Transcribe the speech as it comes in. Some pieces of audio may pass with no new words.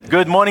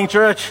Good morning,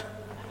 church.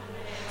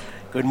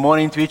 Good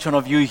morning to each one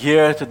of you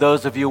here, to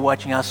those of you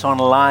watching us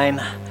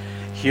online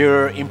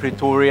here in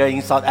Pretoria,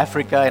 in South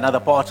Africa, and other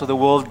parts of the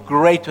world.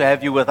 Great to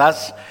have you with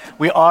us.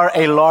 We are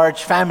a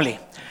large family,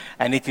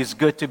 and it is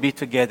good to be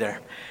together.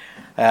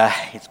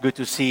 It's good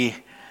to see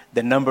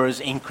the numbers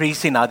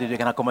increasing now that we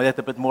can accommodate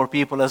a bit more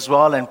people as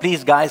well. And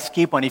please, guys,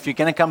 keep on. If you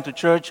can come to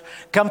church,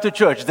 come to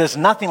church. There's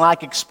nothing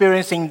like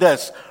experiencing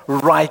this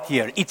right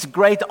here. It's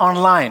great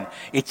online.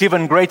 It's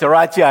even greater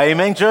right here.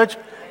 Amen, church?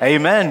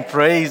 Amen.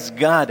 Praise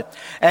God.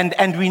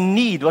 And we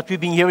need what we've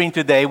been hearing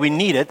today. We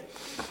need it.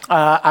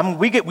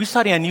 We're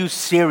starting a new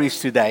series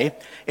today.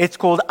 It's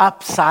called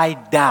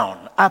Upside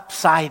Down.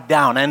 Upside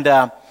Down.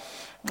 And,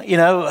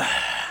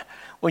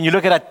 when you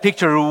look at that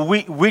picture,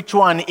 which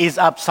one is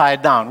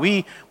upside down?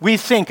 We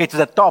think it's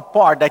the top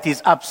part that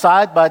is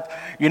upside, but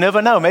you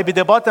never know. Maybe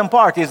the bottom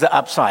part is the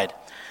upside.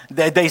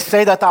 They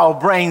say that our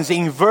brains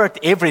invert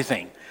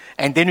everything,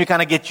 and then we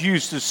kind of get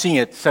used to seeing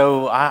it.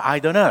 So I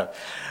don't know.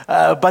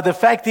 But the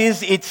fact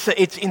is,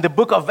 it's in the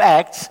book of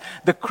Acts,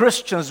 the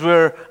Christians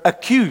were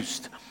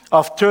accused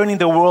of turning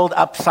the world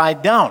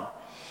upside down.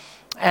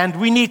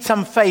 And we need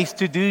some faith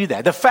to do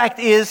that. The fact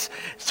is,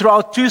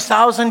 throughout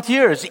 2,000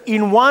 years,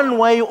 in one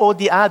way or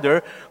the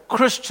other,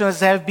 Christians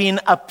have been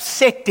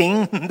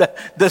upsetting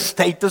the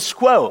status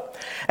quo.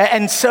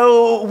 And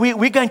so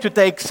we're going to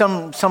take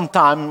some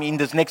time in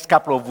this next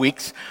couple of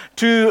weeks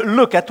to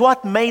look at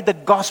what made the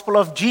gospel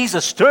of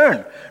Jesus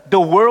turn the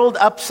world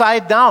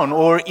upside down.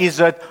 Or is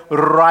it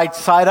right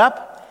side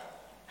up?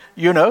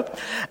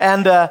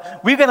 And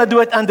we're going to do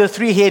it under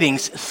three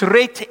headings: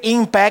 threat,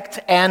 impact,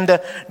 and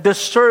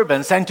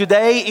disturbance. And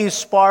today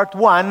is part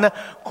one,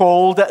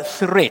 called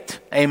threat.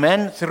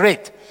 Amen?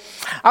 Threat.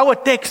 Our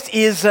text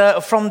is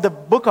from the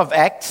book of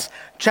Acts,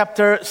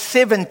 chapter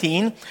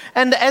 17.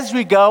 And as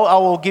we go, I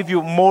will give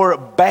you more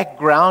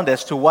background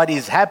as to what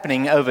is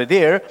happening over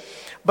there.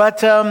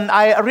 But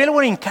I really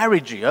want to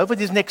encourage you over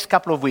these next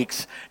couple of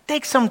weeks,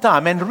 take some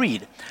time and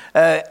read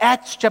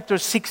Acts chapter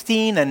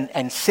 16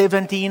 and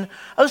 17.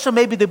 Also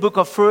maybe the book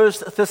of 1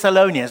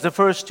 Thessalonians, the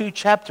first two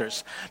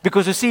chapters.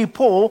 Because you see,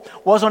 Paul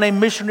was on a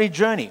missionary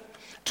journey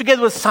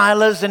together with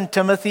Silas and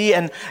Timothy,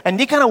 and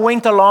he kind of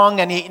went along,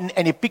 and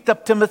he picked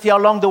up Timothy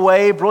along the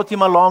way, brought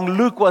him along.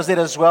 Luke was there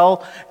as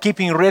well,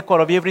 keeping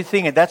record of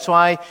everything, and that's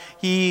why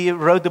he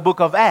wrote the book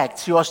of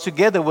Acts. He was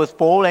together with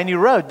Paul, and he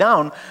wrote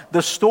down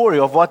the story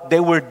of what they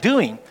were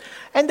doing.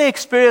 And they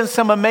experienced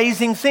some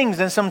amazing things,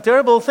 and some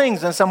terrible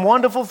things, and some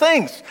wonderful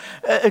things.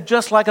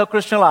 Just like our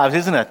Christian lives,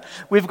 isn't it?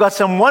 We've got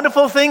some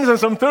wonderful things and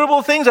some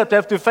terrible things that we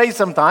have to face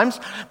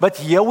sometimes, but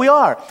here we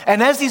are.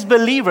 And as these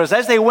believers,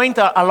 as they went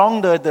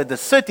along the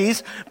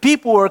cities,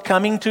 people were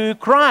coming to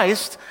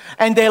Christ,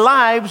 and their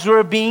lives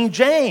were being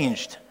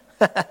changed.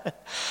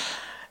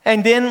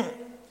 And then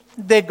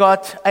they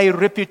got a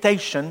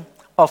reputation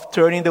of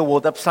turning the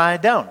world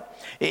upside down.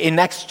 In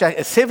Acts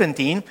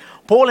 17,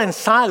 Paul and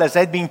Silas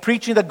had been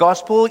preaching the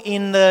gospel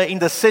in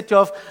the city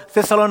of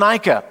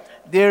Thessalonica.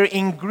 They're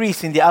in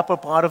Greece, in the upper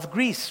part of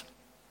Greece.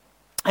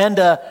 And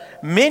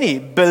many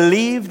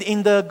believed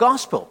in the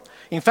gospel.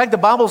 In fact, the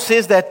Bible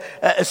says that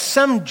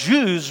some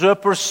Jews were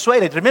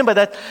persuaded. Remember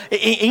that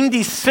in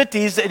these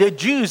cities, the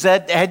Jews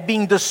had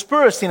been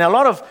dispersed in a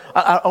lot of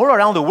all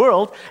around the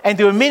world, and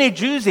there were many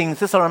Jews in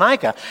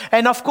Thessalonica.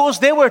 And of course,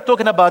 they were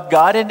talking about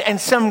God,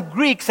 and some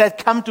Greeks had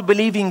come to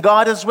believe in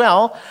God as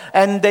well.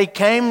 And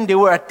they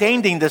were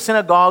attending the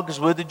synagogues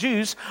with the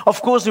Jews.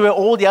 Of course, there were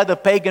all the other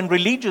pagan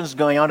religions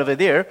going on over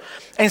there.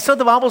 And so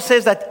the Bible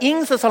says that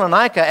in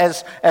Thessalonica,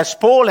 as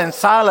Paul and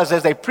Silas,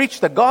 as they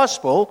preached the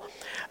gospel,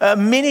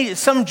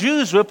 some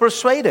Jews were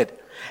persuaded.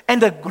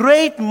 And a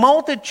great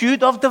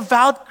multitude of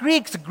devout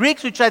Greeks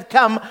which had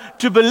come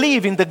to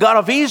believe in the God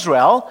of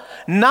Israel,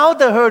 now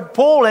they heard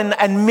Paul,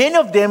 and many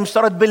of them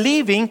started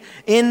believing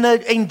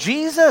in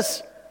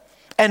Jesus.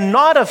 And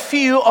not a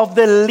few of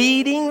the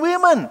leading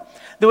women.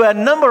 There were a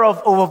number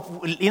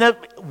of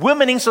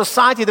women in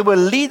society. There were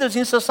leaders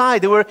in society.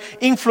 There were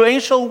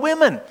influential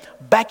women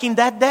back in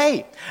that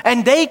day.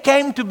 And they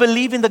came to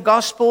believe in the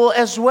gospel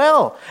as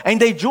well.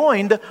 And they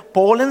joined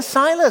Paul and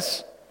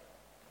Silas.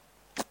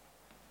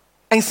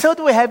 And so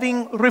they were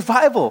having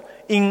revival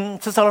in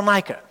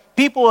Thessalonica.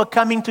 People were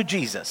coming to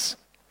Jesus.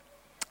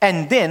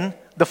 And then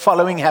the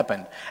following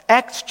happened.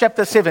 Acts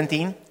chapter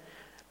 17.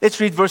 Let's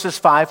read verses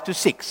 5 to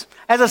 6.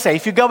 As I say,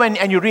 if you go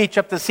and you read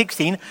chapter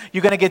 16,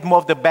 you're going to get more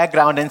of the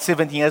background and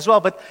 17 as well.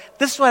 But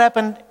this is what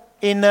happened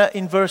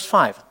in verse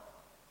 5.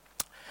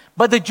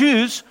 But the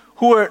Jews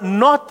who were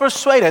not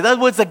persuaded, in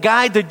other words,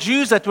 the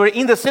Jews that were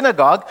in the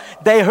synagogue,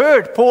 they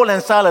heard Paul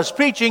and Silas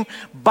preaching,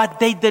 but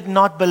they did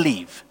not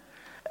believe.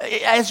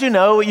 As you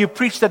know, you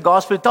preach the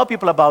gospel, tell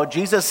people about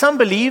Jesus. Some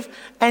believe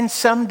and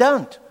some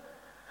don't.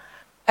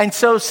 And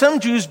so some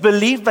Jews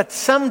believe, but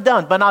some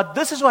don't. But now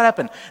this is what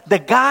happened. The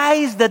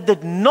guys that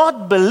did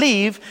not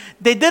believe,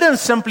 they didn't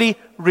simply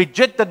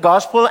reject the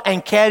gospel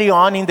and carry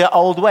on in their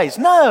old ways.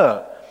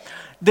 No.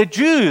 The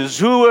Jews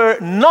who were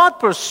not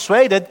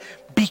persuaded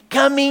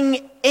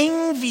becoming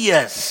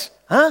envious.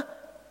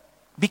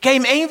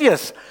 Became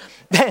envious.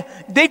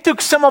 They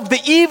took some of the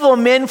evil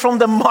men from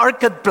the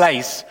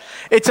marketplace.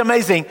 It's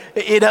amazing.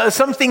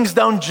 Some things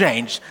don't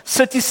change.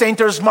 City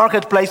centers,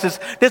 marketplaces,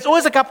 there's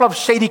always a couple of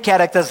shady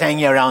characters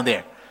hanging around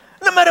there.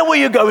 No matter where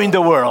you go in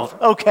the world,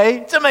 okay?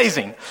 It's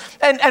amazing.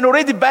 And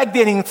already back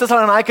then in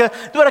Thessalonica,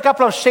 there were a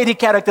couple of shady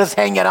characters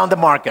hanging around the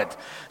market.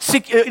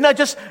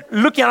 Just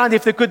looking around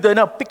if they could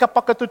pick a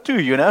pocket or two,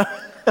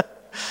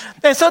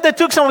 And so they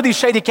took some of these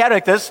shady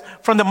characters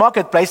from the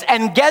marketplace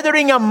and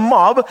gathering a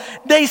mob,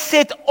 they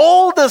set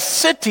all the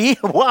city,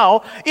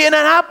 in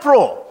an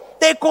uproar.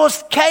 They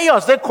caused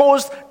chaos, they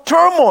caused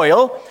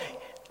turmoil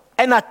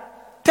and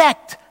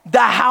attacked the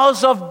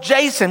house of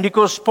Jason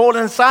because Paul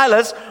and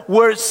Silas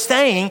were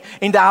staying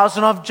in the house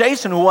of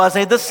Jason, who was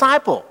a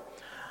disciple.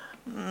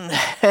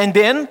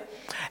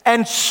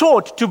 And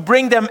sought to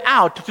bring them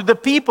out to the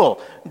people,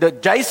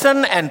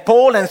 Jason and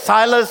Paul and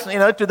Silas,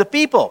 to the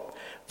people.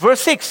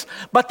 Verse 6,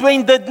 but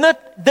when they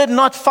did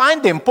not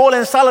find them, Paul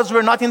and Silas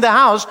were not in the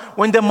house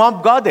when the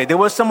mob got there. They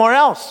were somewhere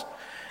else.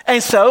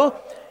 And so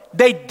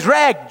they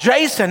dragged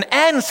Jason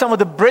and some of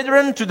the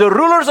brethren to the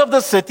rulers of the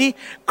city,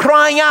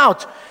 crying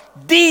out,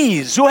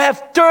 these who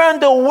have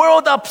turned the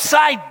world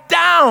upside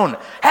down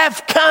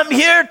have come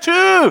here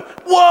too.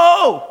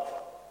 Whoa!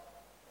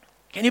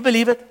 Can you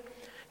believe it?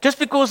 Just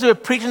because they were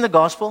preaching the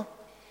gospel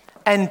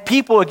and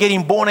people were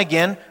getting born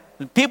again,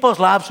 people's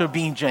lives were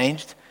being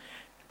changed,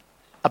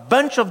 a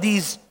bunch of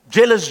these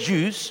jealous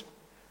Jews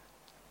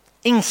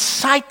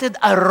incited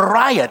a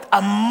riot,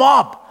 a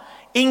mob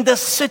in the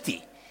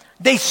city.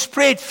 They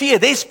spread fear,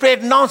 they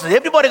spread nonsense.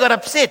 Everybody got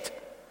upset.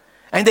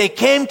 And they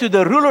came to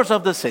the rulers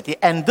of the city,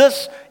 and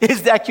this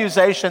is the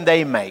accusation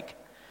they make.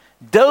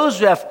 Those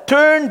who have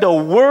turned the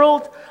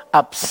world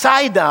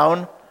upside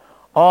down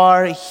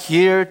are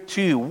here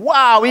too.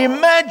 Wow,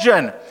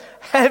 imagine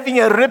having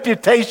a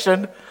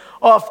reputation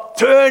of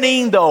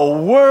turning the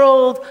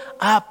world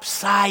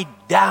upside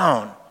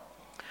down.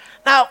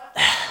 Now,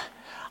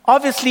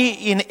 obviously,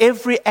 in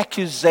every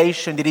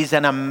accusation, there is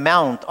an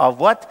amount of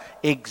what?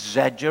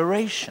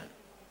 Exaggeration.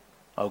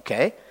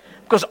 Okay?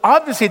 Because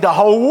obviously the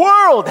whole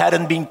world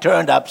hadn't been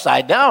turned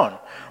upside down.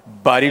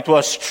 But it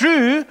was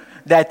true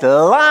that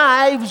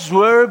lives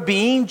were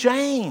being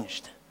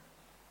changed.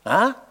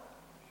 Huh?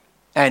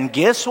 And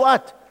guess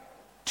what?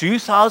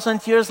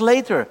 2,000 years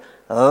later,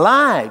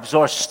 lives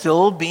are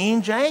still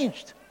being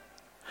changed.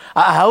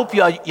 I hope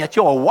you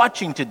are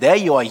watching today,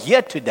 you are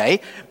here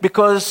today,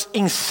 because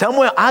in some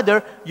way or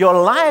other,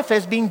 your life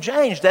has been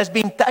changed, has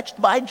been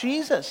touched by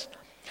Jesus.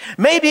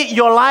 Maybe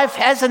your life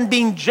hasn't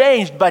been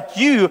changed, but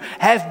you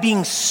have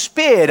been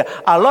spared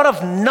a lot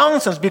of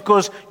nonsense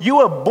because you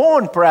were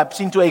born perhaps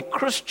into a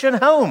Christian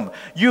home.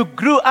 You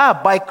grew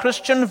up by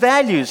Christian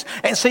values,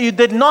 and so you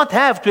did not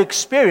have to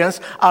experience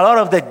a lot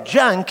of the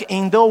junk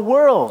in the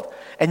world.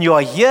 And you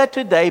are here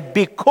today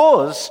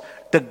because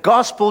the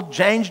gospel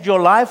changed your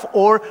life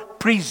or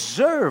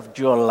preserved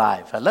your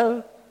life.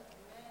 Hello?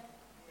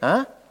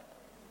 Huh?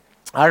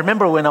 I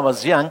remember when I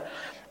was young,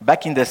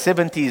 back in the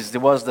 70s,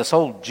 there was this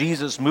whole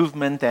Jesus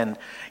movement, and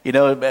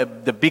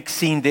the big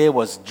scene there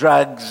was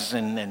drugs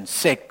and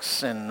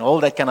sex and all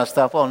that kind of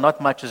stuff. Well,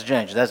 not much has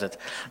changed, does it?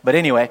 But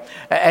anyway,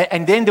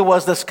 and then there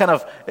was this kind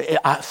of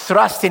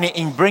thrust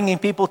in bringing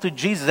people to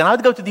Jesus. And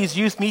I'd go to these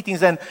youth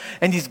meetings, and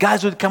these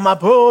guys would come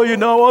up, I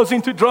was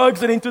into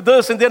drugs and into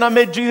this, and then I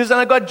met Jesus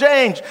and I got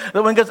changed.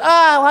 The one goes,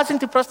 I was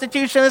into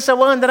prostitution and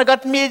so on, then I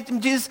got met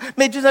Jesus,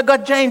 I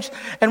got changed.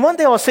 And one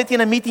day I was sitting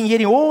in a meeting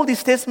hearing all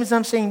these testimonies, and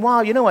I'm saying,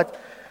 wow, you know what?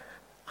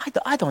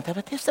 I don't have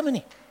a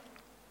testimony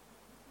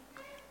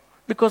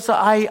because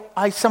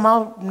I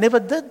somehow never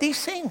did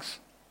these things.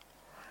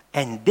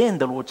 And then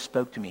the Lord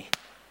spoke to me.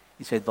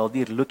 He said,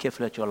 Valdir, look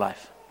carefully at your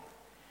life.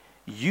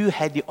 You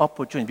had the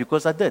opportunity,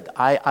 because I did.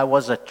 I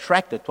was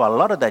attracted to a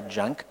lot of that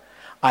junk.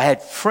 I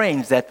had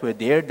friends that were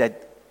there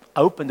that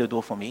opened the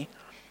door for me.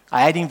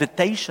 I had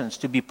invitations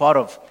to be part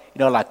of,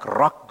 like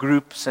rock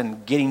groups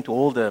and getting to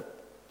all the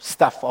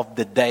stuff of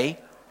the day.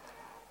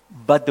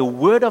 But the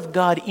word of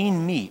God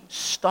in me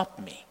stopped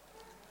me.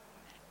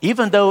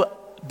 Even though,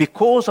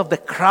 because of the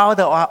crowd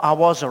that I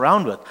was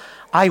around with,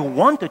 I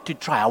wanted to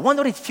try. I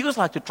wonder what it feels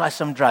like to try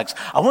some drugs.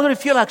 I wonder what it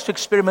feels like to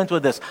experiment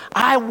with this.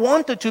 I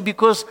wanted to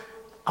because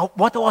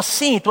what I was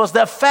seeing, it was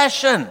the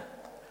fashion.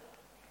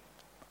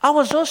 I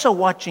was also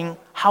watching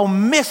how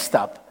messed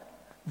up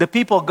the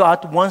people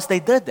got once they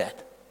did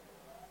that.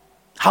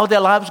 How their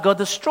lives got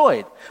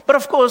destroyed. But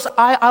of course,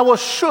 I was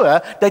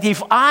sure that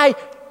if I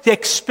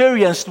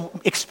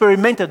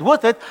experimented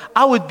with it,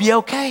 I would be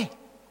okay.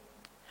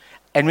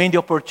 And when the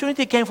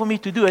opportunity came for me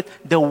to do it,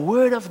 the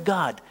Word of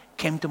God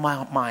came to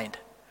my mind.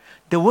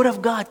 The Word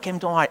of God came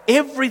to my heart.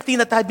 Everything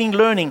that I've been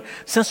learning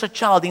since a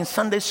child in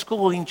Sunday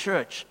school, in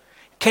church,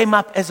 came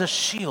up as a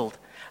shield.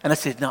 And I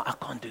said, no, I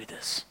can't do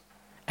this.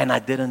 And I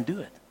didn't do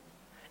it.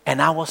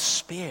 And I was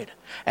spared.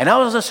 And I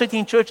was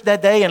sitting in church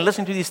that day and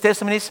listening to these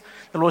testimonies.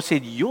 The Lord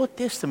said, your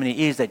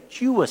testimony is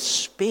that you were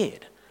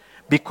spared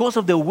because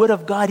of the Word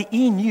of God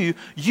in you,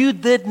 you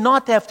did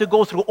not have to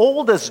go through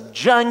all this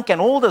junk and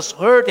all this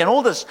hurt and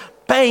all this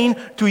pain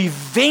to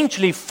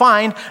eventually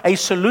find a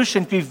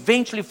solution, to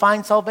eventually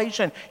find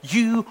salvation.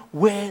 You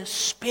were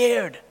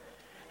spared.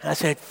 And I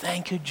said,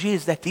 thank you,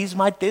 Jesus. That is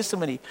my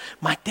testimony.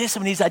 My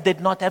testimony is I did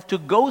not have to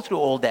go through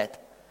all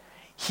that.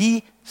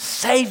 He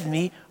saved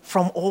me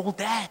from all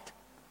that.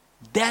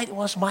 That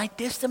was my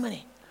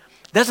testimony.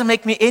 Doesn't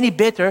make me any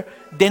better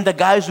than the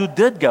guys who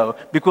did go.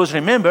 Because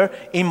remember,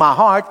 in my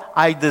heart,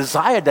 I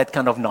desired that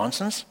kind of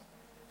nonsense.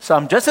 So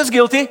I'm just as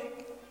guilty.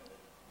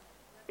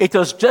 It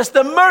was just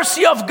the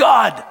mercy of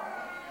God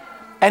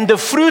and the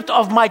fruit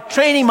of my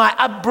training, my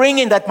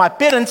upbringing that my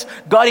parents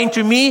got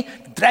into me,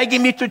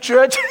 dragging me to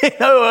church,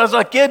 as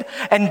a kid.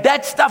 And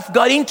that stuff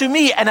got into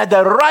me. And at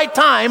the right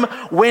time,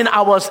 when I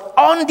was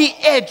on the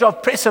edge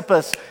of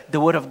precipice, the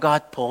Word of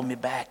God pulled me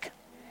back.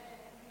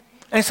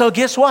 And so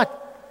guess what?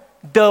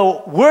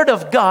 The Word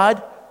of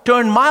God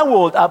turned my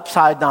world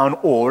upside down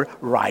or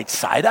right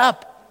side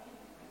up.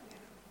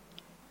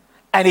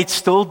 And it's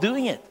still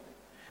doing it.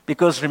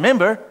 Because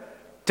remember,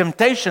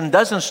 temptation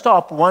doesn't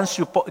stop once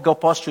you go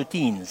past your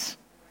teens.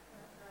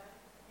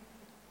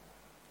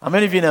 How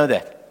many of you know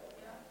that?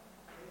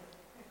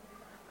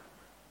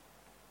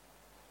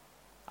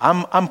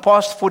 I'm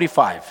past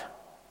 45.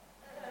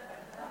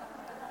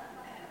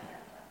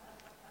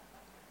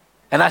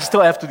 And I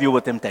still have to deal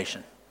with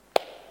temptation.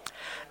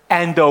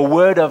 And the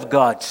Word of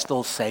God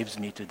still saves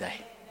me today.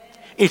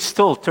 It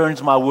still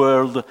turns my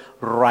world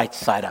right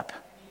side up.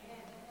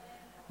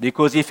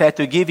 Because if I had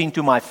to give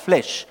into my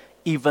flesh,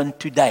 even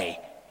today,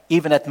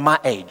 even at my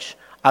age,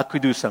 I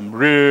could do some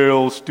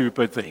real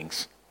stupid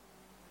things.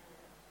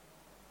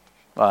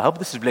 Well, I hope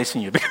this is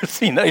blessing you because,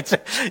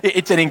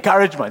 it's an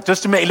encouragement.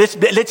 Just to make,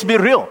 let's be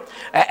real.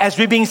 As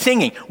we've been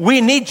singing,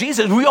 we need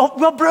Jesus.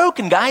 We're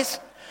broken, guys.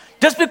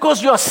 Just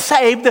because you're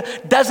saved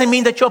doesn't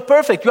mean that you're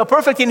perfect. You're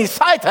perfect in His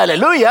sight,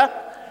 hallelujah.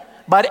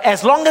 But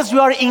as long as we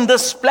are in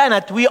this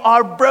planet, we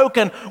are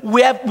broken.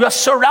 We are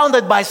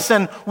surrounded by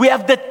sin. We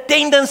have the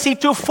tendency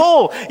to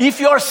fall. If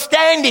you're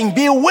standing,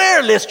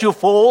 beware lest you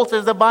fall,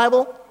 says the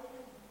Bible.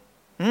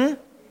 And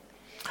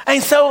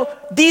so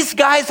these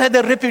guys had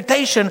a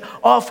reputation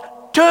of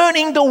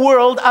turning the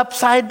world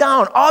upside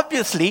down.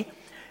 Obviously,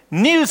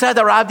 news had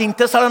arrived in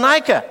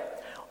Thessalonica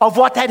of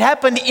what had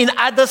happened in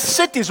other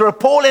cities where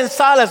Paul and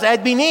Silas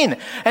had been in,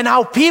 and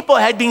how people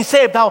had been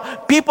saved, how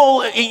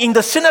people in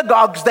the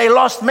synagogues, they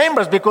lost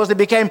members because they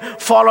became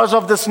followers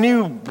of this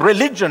new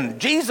religion,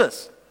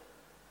 Jesus,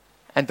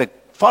 and the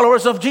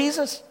followers of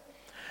Jesus.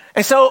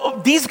 And so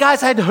these guys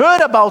had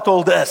heard about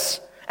all this,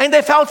 and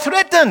they felt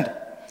threatened.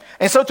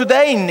 And so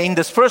today, in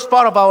this first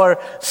part of our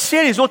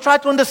series, we'll try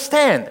to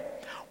understand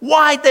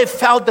why they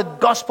felt the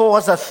gospel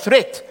was a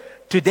threat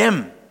to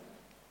them.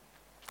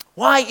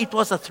 Why it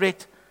was a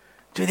threat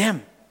to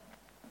them.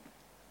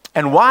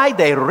 And why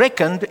they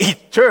reckoned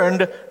it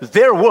turned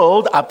their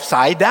world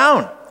upside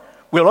down.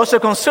 We'll also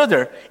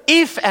consider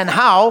if and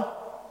how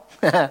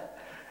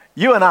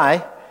you and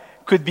I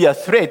could be a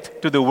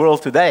threat to the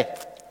world today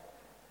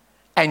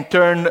and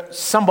turn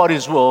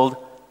somebody's world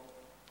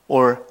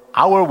or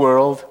our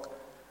world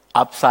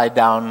upside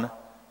down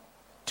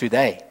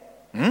today.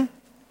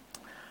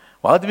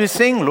 What do we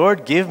sing?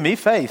 Lord, give me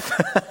faith.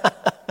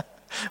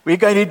 We're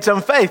going to need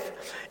some faith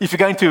if you're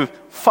going to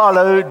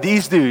follow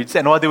these dudes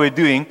and what they were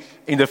doing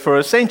in the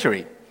first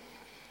century.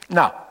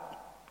 Now,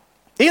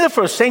 in the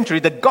first century,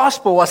 the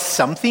gospel was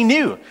something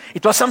new.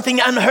 It was something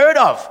unheard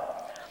of.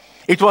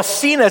 It was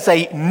seen as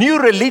a new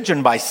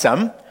religion by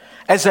some,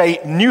 as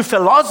a new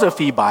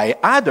philosophy by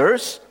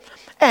others,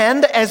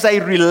 and as a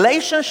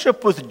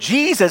relationship with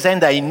Jesus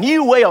and a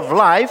new way of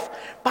life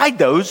by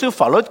those who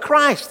followed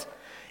Christ.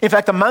 In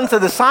fact, amongst the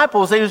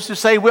disciples, they used to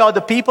say, we are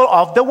the people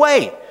of the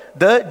way,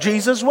 the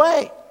Jesus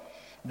way.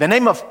 The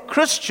name of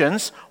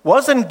Christians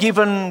isn't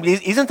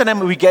the name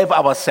we gave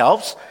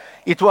ourselves.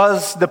 It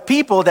was the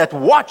people that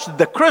watched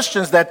the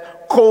Christians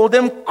that called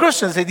them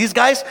Christians. These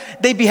guys,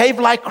 they behave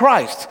like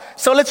Christ.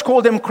 So let's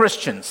call them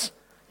Christians,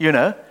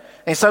 And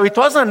so it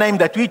wasn't a name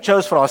that we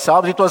chose for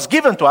ourselves. It was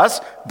given to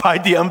us by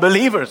the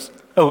unbelievers,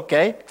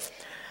 okay?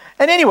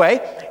 And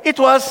anyway, it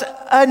was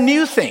a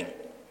new thing.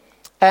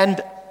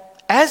 And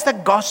as the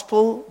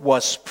gospel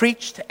was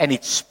preached and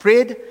it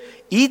spread,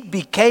 it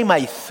became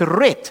a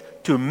threat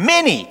to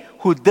many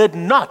who did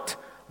not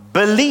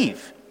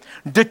believe.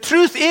 The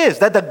truth is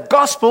that the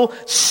gospel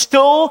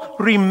still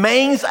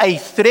remains a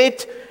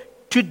threat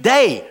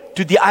today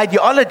to the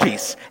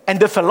ideologies and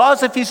the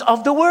philosophies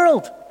of the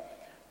world.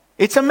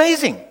 It's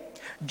amazing.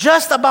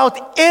 Just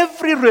about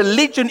every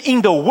religion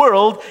in the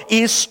world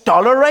is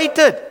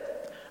tolerated,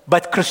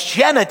 but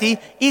Christianity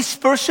is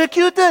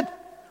persecuted.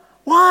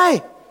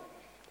 Why?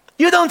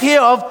 You don't hear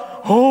of,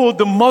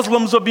 the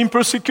Muslims are being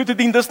persecuted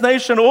in this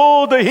nation.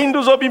 The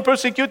Hindus are being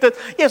persecuted.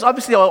 Yes,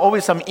 obviously there are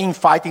always some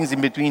infightings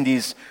in between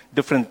these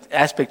different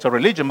aspects of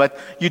religion, but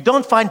you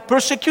don't find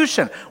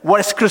persecution,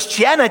 whereas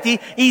Christianity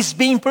is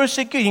being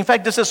persecuted. In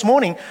fact, this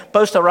morning,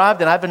 post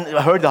arrived, and I haven't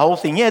heard the whole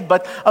thing yet,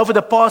 but over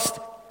the past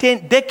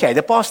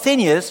 10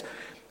 years,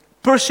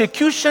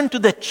 persecution to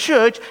the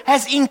church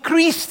has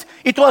increased.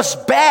 It was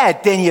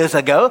bad 10 years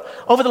ago.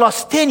 Over the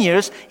last 10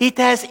 years, it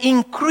has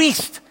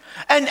increased.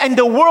 And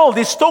the world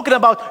is talking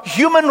about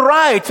human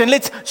rights and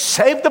let's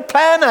save the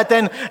planet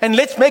and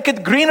let's make it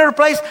a greener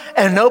place.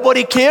 And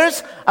nobody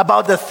cares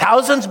about the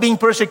thousands being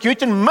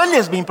persecuted,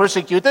 millions being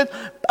persecuted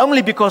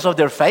only because of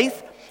their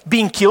faith,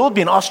 being killed,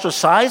 being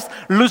ostracized,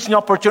 losing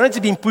opportunities,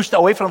 being pushed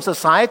away from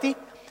society.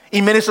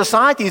 In many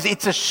societies,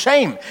 it's a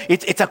shame.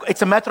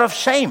 It's a matter of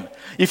shame.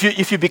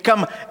 If you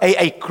become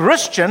a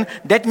Christian,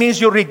 that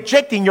means you're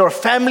rejecting your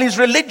family's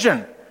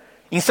religion.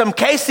 In some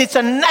cases, it's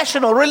a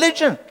national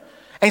religion.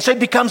 And so it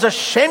becomes a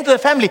shame to the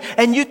family,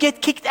 and you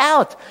get kicked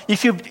out.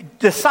 If you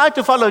decide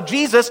to follow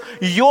Jesus,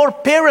 your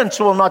parents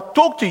will not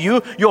talk to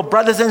you. Your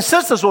brothers and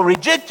sisters will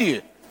reject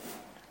you.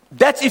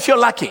 That's if you're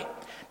lucky.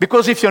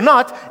 Because if you're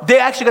not,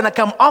 they're actually going to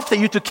come after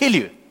you to kill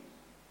you.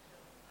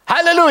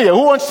 Hallelujah.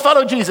 Who wants to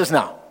follow Jesus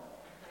now?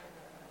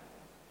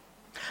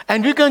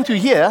 And we're going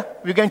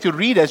to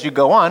read as you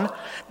go on,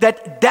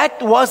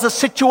 that was the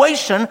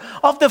situation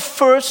of the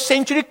first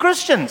century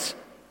Christians.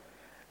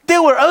 They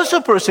were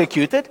also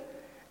persecuted.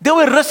 They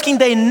were risking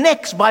their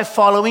necks by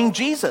following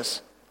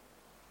Jesus.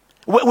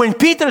 When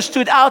Peter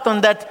stood out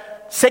on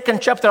that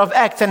second chapter of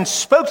Acts and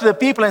spoke to the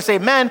people and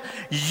said, man,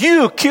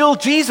 you killed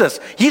Jesus.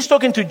 He's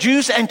talking to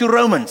Jews and to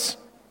Romans.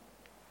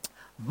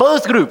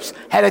 Both groups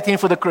had it in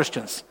for the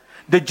Christians.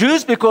 The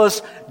Jews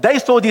because they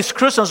thought these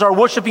Christians are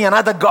worshiping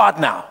another God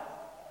now.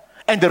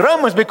 And the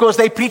Romans because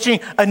they're preaching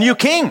a new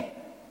king,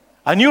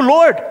 a new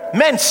Lord.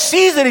 Man,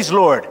 Caesar is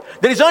Lord.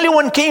 There is only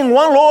one king,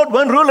 one Lord,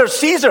 one ruler,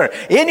 Caesar.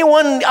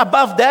 Anyone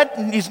above that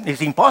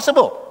is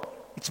impossible.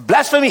 It's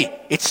blasphemy.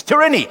 It's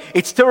tyranny.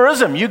 It's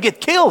terrorism. You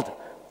get killed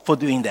for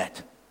doing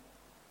that.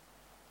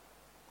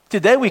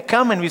 Today we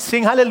come and we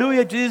sing,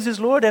 hallelujah, Jesus is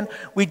Lord, and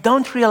we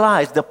don't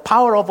realize the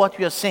power of what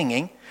we are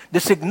singing, the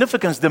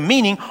significance, the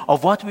meaning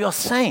of what we are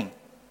saying.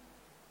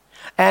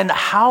 And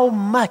how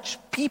much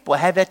people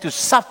have had to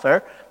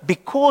suffer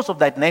because of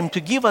that name to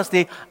give us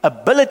the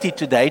ability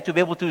today to be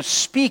able to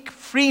speak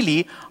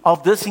freely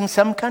of this in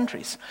some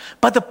countries.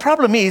 But the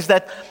problem is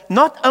that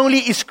not only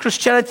is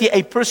Christianity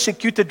a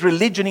persecuted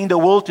religion in the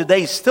world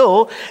today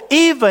still,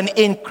 even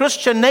in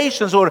Christian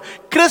nations or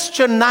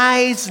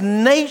Christianized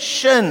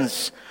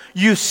nations,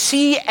 you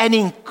see an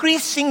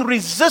increasing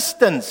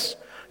resistance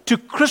to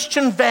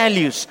Christian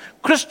values,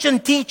 Christian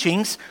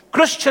teachings,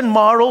 Christian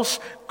morals,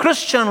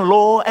 Christian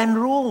law and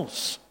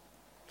rules.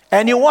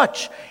 And you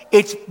watch,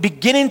 it's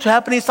beginning to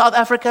happen in South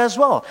Africa as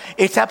well.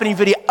 It's happening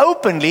very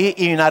openly in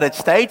the United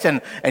States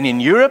and in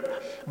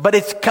Europe, but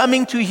it's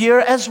coming to here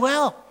as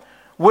well.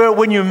 Where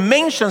when you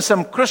mention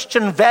some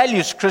Christian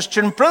values,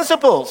 Christian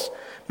principles,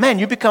 man,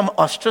 you become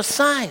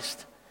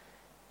ostracized.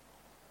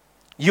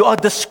 You are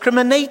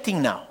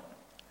discriminating now.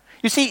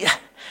 You see,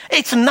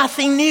 it's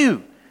nothing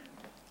new.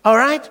 All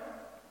right?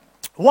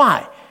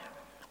 Why?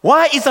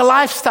 Why is a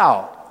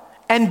lifestyle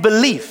and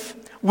belief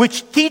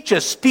which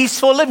teaches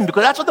peaceful living?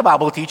 Because that's what the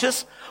Bible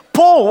teaches.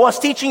 Paul was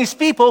teaching his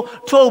people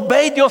to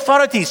obey the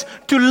authorities,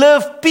 to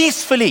live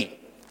peacefully,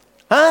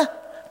 to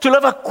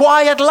live a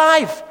quiet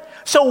life.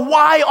 So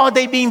why are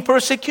they being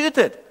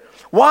persecuted?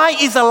 Why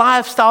is a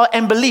lifestyle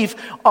and belief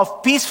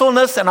of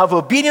peacefulness and of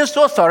obedience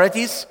to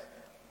authorities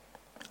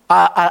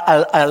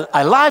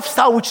a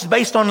lifestyle which is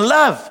based on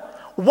love?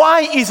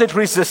 Why is it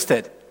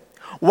resisted?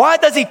 Why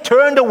does it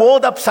turn the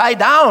world upside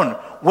down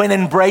when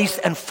embraced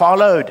and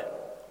followed?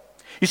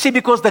 You see,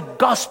 because the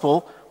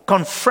gospel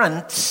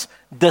confronts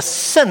the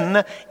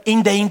sin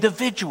in the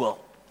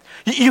individual.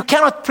 You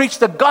cannot preach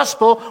the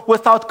gospel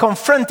without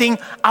confronting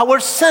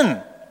our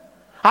sin.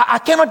 I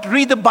cannot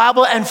read the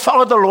Bible and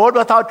follow the Lord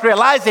without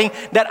realizing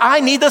that I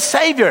need a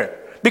Savior.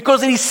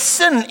 Because there is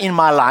sin in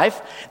my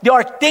life. There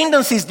are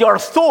tendencies, there are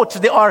thoughts,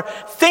 there are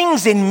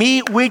things in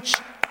me which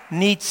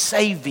need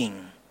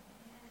saving,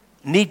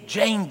 need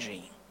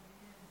changing.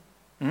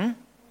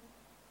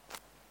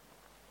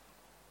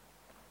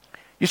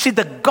 You see,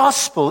 the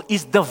gospel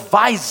is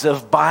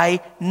divisive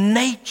by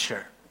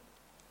nature.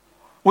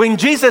 When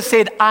Jesus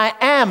said, I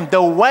am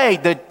the way,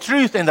 the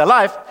truth, and the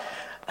life,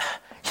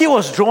 he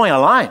was drawing a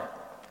line.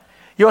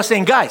 He was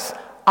saying, guys,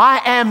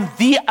 I am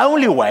the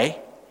only way,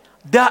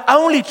 the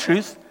only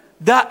truth,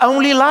 the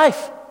only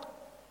life.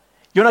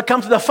 You want to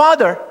come to the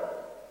Father?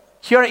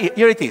 Here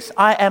it is.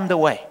 I am the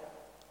way.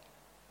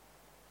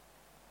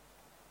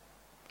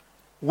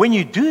 When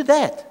you do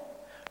that,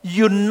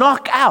 you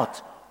knock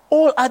out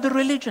all other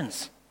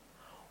religions,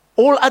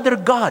 all other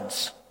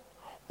gods,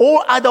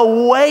 all other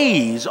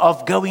ways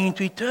of going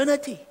into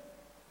eternity.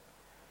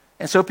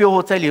 And so people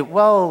will tell you,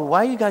 well,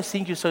 why do you guys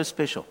think you're so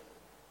special?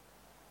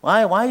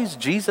 Why is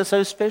Jesus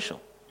so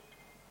special?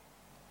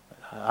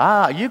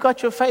 You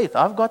got your faith,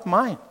 I've got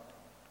mine.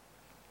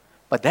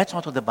 But that's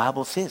not what the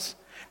Bible says.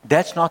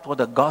 That's not what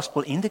the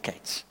gospel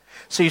indicates.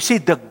 So you see,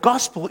 the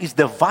gospel is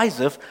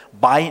divisive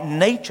by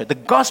nature. The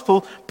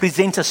gospel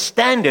presents a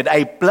standard,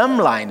 a plumb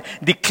line,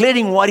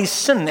 declaring what is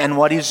sin and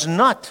what is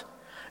not.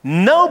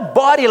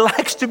 Nobody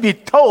likes to be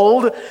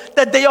told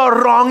that they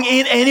are wrong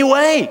in any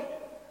way.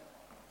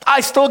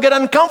 I still get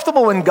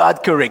uncomfortable when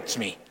God corrects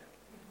me.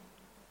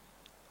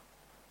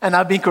 And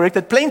I've been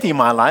corrected plenty in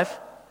my life.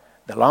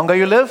 The longer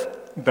you live,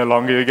 the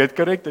longer you get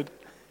corrected.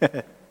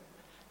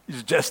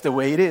 It's just the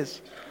way it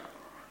is.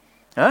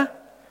 Huh?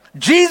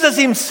 Jesus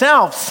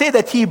himself said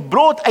that he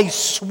brought a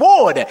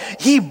sword.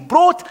 He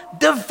brought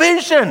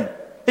division.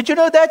 Did you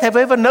know that? Have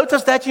you ever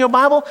noticed that in your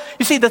Bible?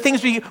 You see, the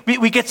things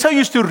we get so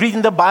used to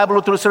reading the Bible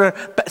or through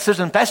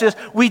certain passages,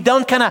 we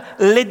don't kind of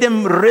let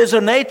them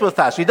resonate with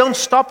us. We don't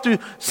stop to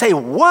say,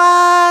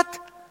 what?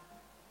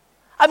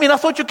 I mean, I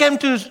thought you came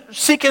to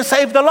seek and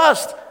save the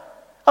lost.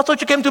 I thought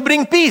you came to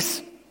bring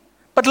peace.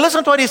 But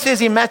listen to what he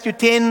says in Matthew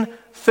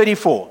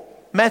 10:34.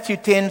 Matthew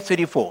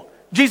 10:34.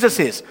 Jesus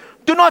says,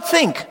 do not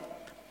think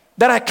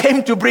that I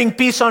came to bring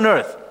peace on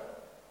earth.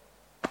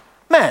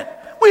 Man,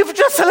 we've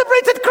just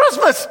celebrated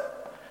Christmas.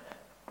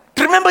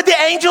 Remember the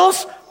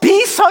angels?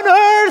 Peace on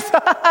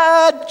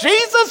earth.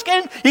 Jesus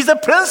came. He's the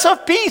Prince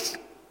of Peace.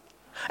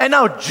 And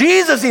now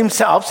Jesus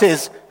himself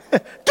says,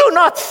 do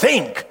not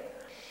think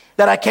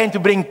that I came to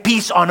bring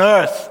peace on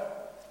earth.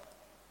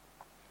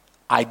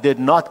 I did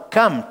not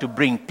come to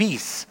bring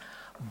peace,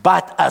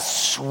 but a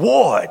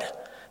sword.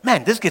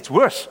 Man, this gets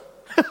worse.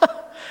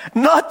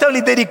 Not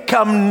only did he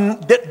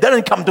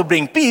didn't come to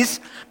bring peace,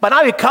 but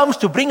now he comes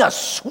to bring a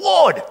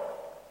sword.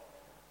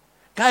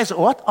 Guys,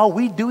 what are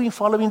we doing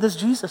following this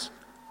Jesus?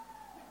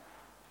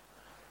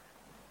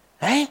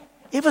 Hey,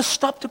 ever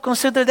stop to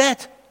consider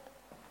that?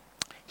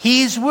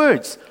 His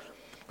words.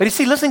 But you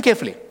see, listen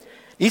carefully.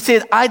 He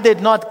said, I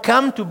did not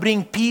come to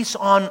bring peace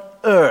on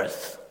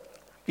earth.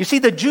 You see,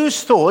 the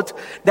Jews thought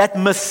that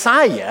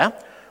Messiah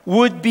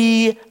would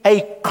be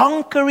a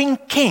conquering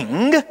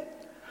king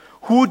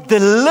who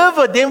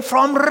delivered them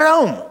from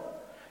Rome.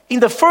 In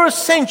the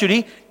first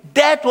century,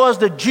 that was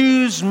the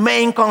Jews'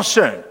 main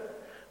concern.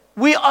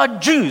 We are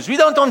Jews. We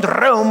don't want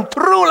Rome to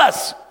rule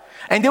us.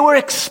 And they were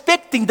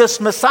expecting this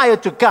Messiah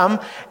to come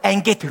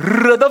and get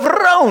rid of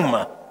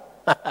Rome.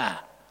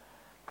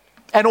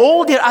 And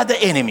all their other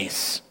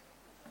enemies.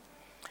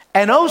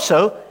 And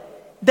also,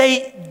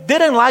 they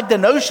didn't like the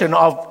notion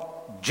of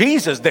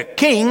Jesus, the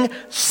king,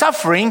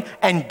 suffering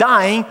and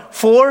dying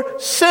for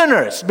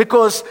sinners.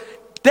 Because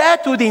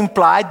that would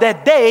imply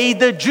that they,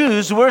 the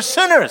Jews, were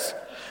sinners.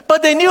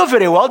 But they knew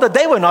very well that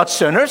they were not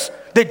sinners.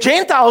 The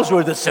Gentiles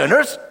were the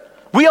sinners.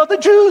 We are the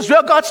Jews. We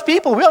are God's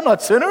people. We are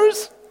not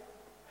sinners.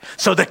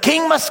 So the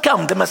king must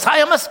come. The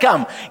Messiah must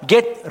come.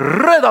 Get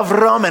rid of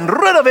Rome and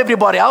rid of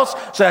everybody else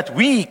so that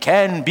we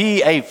can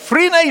be a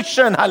free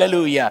nation.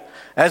 Hallelujah.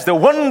 As the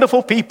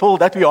wonderful people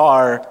that we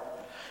are.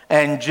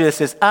 And Jesus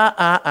says,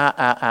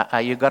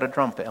 you got it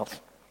wrong,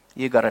 fellas.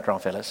 You got it wrong,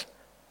 fellas.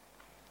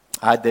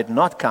 I did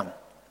not come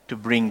to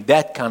bring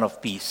that kind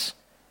of peace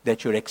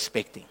that you're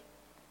expecting.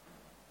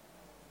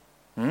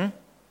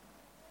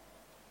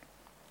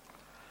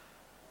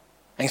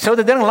 And so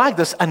they didn't like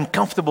this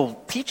uncomfortable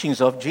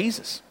teachings of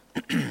Jesus.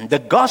 The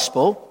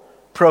gospel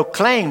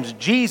proclaims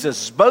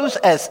Jesus both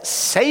as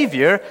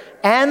Savior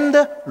and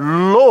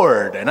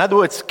Lord. In other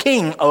words,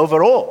 King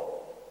over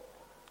all.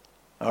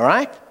 All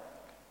right?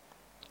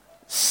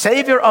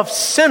 Savior of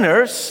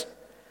sinners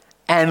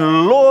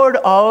and Lord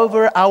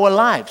over our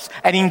lives.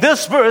 And in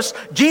this verse,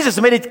 Jesus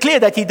made it clear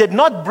that he did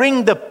not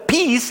bring the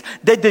peace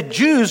that the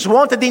Jews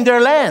wanted in their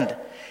land.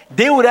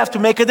 They would have to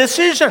make a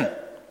decision.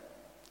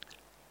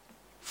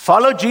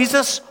 Follow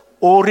Jesus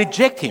or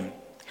reject him.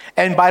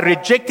 And by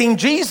rejecting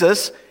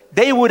Jesus,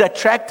 they would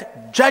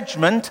attract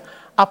judgment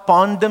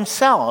upon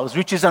themselves,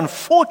 which is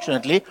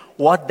unfortunately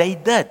what they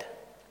did.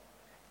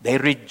 They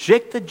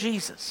rejected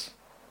Jesus.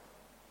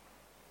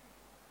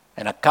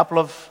 And a couple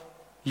of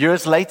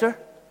years later,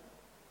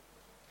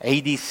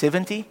 AD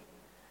 70,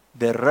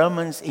 the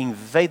Romans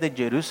invaded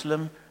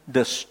Jerusalem,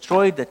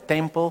 destroyed the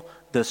temple,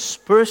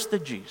 dispersed the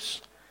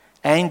Jews,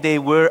 and they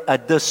were a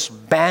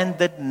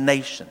disbanded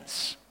nation.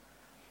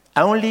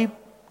 Only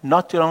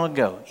not too long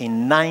ago,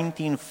 in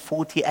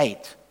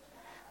 1948,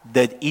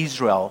 did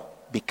Israel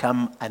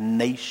become a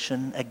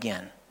nation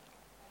again.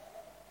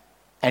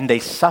 And they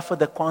suffered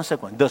the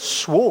consequence. The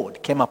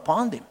sword came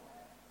upon them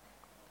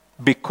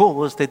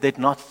because they did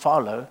not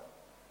follow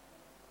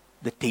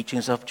the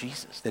teachings of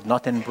Jesus, did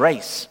not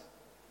embrace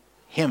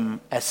him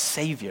as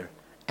Savior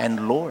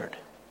and Lord.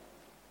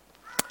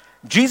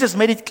 Jesus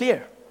made it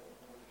clear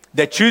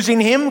that choosing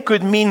him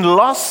could mean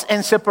loss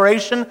and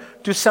separation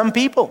to some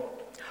people.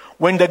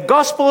 When the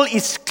gospel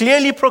is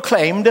clearly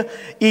proclaimed,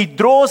 it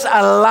draws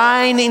a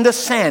line in the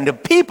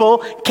sand. People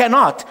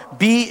cannot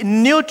be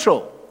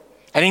neutral.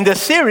 And in the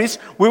series,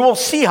 we will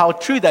see how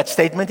true that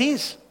statement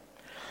is.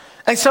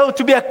 And so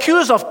to be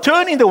accused of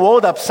turning the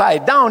world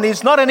upside down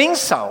is not an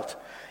insult.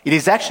 It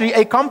is actually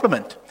a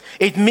compliment.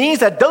 It means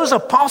that those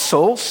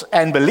apostles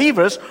and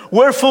believers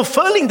were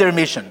fulfilling their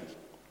mission.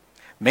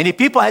 Many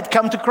people had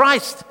come to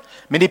Christ.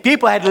 Many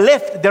people had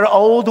left their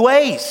old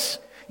ways,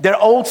 their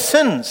old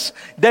sins,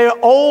 their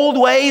old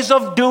ways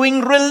of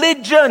doing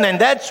religion. And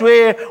that's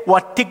where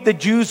what ticked the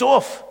Jews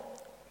off.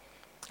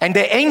 And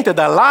they entered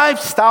a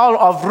lifestyle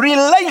of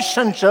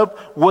relationship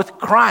with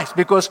Christ,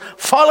 because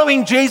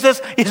following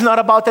Jesus is not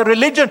about a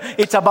religion.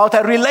 It's about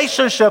a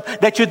relationship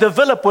that you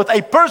develop with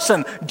a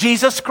person,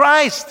 Jesus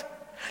Christ.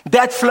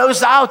 That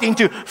flows out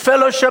into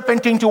fellowship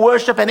and into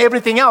worship and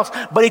everything else.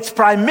 But it's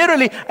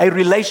primarily a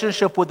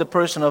relationship with the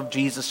person of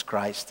Jesus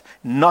Christ,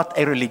 not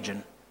a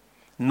religion,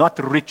 not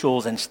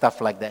rituals and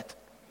stuff like that.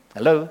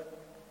 Hello?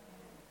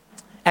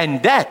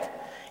 And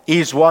that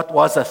is what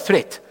was a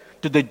threat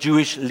to the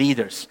Jewish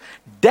leaders.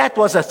 That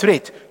was a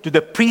threat to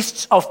the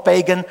priests of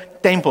pagan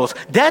temples.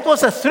 That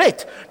was a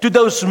threat to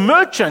those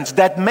merchants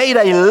that made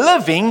a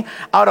living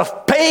out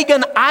of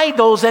pagan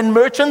idols and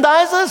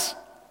merchandises.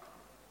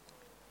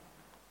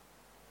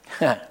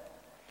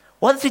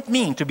 What does it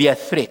mean to be a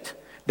threat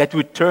that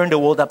would turn the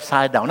world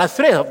upside down? A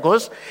threat, of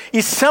course,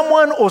 is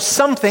someone or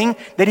something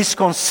that is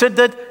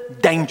considered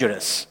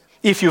dangerous.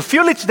 If you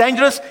feel it's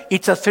dangerous,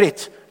 it's a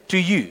threat to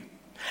you.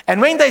 And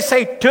when they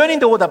say turning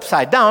the world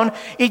upside down,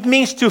 it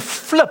means to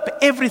flip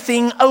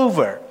everything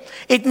over.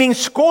 It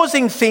means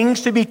causing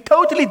things to be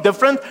totally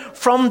different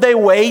from the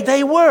way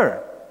they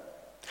were.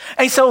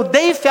 And so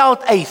they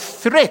felt a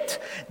threat.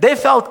 They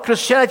felt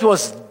Christianity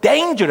was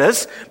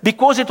dangerous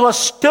because it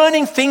was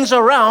turning things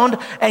around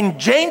and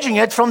changing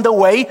it from the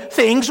way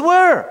things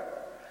were.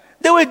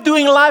 They were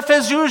doing life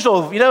as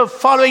usual,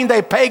 following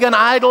their pagan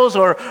idols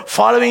or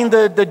following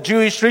the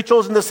Jewish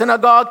rituals in the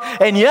synagogue.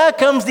 And here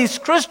comes these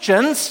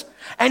Christians,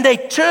 and they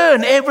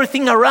turn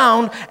everything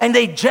around and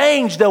they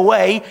change the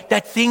way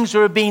that things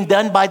were being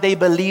done by their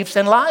beliefs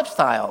and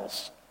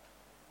lifestyles.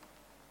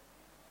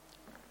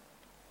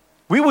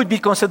 We would be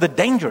considered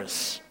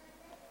dangerous.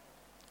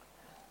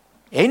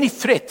 Any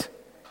threat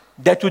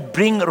that would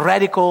bring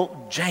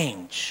radical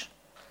change.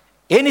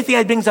 Anything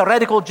that brings a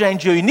radical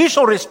change, your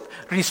initial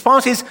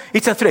response is,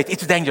 it's a threat,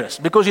 it's dangerous,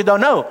 because you don't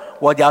know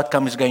what the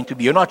outcome is going to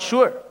be. You're not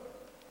sure.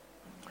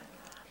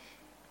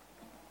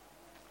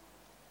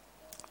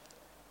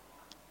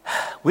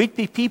 We'd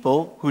be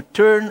people who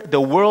turn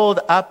the world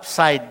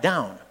upside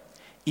down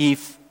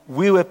if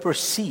we were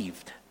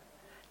perceived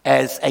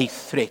as a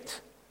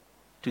threat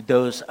to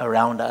those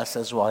around us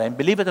as well. And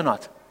believe it or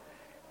not,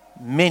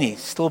 many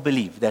still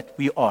believe that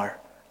we are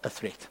a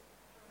threat.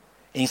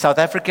 In South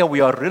Africa,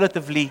 we are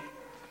relatively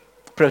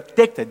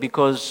protected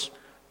because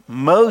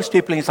most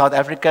people in South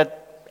Africa,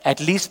 at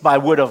least by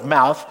word of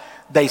mouth,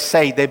 they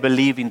say they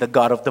believe in the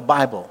God of the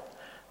Bible.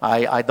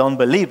 I don't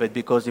believe it,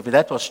 because if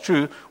that was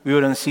true, we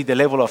wouldn't see the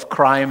level of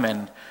crime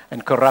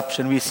and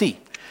corruption we see.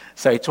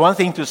 So it's one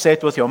thing to say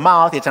it with your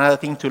mouth, it's another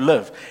thing to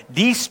live.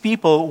 These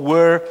people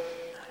were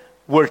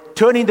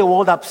turning the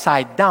world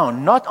upside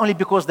down, not only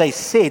because they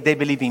said they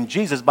believe in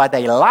Jesus, but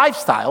their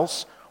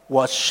lifestyles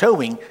was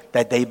showing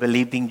that they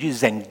believed in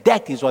Jesus. And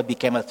that is what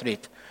became a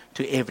threat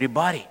to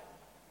everybody.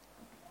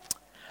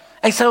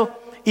 And so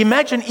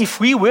imagine if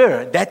we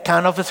were that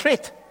kind of a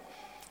threat.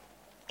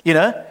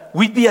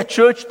 We'd be a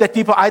church that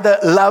people either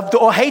loved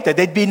or hated.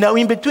 There'd be no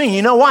in between.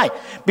 You know why?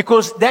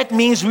 Because that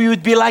means we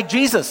would be like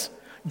Jesus.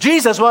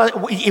 Jesus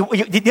he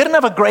didn't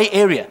have a gray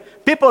area.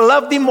 People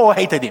loved him or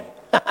hated him.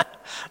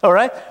 All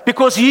right?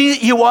 Because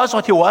he was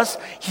what he was.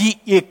 He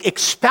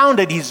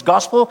expounded his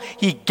gospel.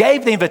 He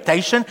gave the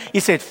invitation. He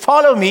said,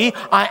 follow me.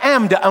 I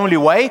am the only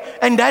way.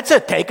 And that's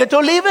it. Take it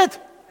or leave it.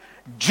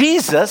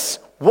 Jesus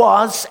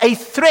was a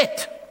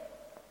threat.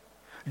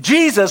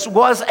 Jesus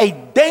was a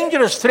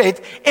dangerous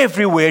threat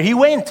everywhere he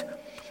went.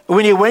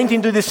 When he went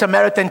into the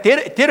Samaritan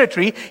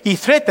territory, he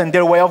threatened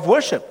their way of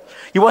worship.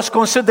 He was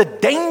considered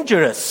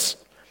dangerous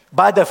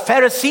by the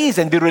Pharisees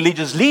and the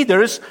religious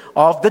leaders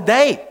of the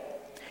day.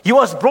 He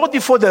was brought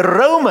before the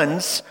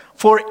Romans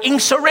for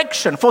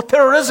insurrection, for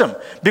terrorism,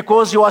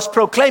 because he was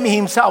proclaiming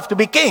himself to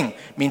be king.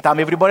 Meantime,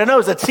 everybody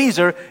knows that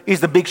Caesar is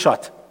the big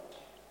shot.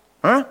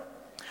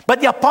 But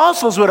the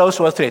apostles were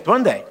also a threat,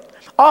 weren't they?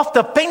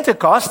 After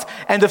Pentecost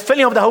and the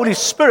filling of the Holy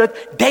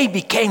Spirit, they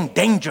became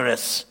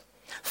dangerous.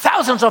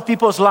 Thousands of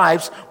people's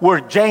lives were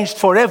changed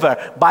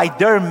forever by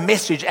their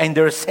message and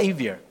their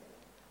Savior.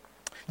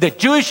 The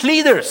Jewish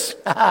leaders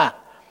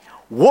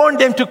warned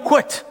them to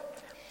quit.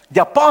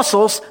 The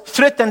apostles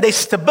threatened the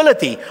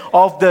stability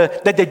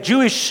that the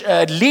Jewish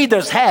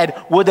leaders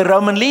had with the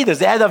Roman leaders.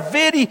 They had a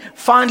very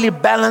finely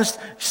balanced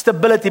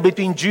stability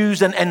between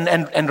Jews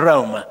and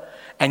Rome.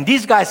 And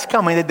these guys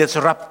come and they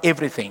disrupt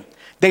everything.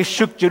 They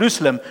shook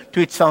Jerusalem to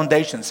its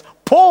foundations.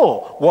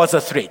 Paul was a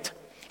threat.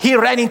 He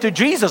ran into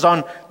Jesus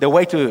on the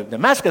way to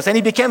Damascus, and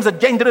he became a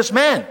dangerous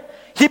man.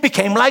 He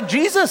became like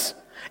Jesus.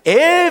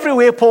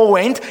 Everywhere Paul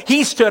went,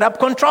 he stirred up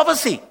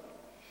controversy,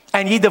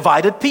 and he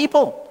divided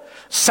people.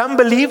 Some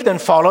believed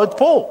and followed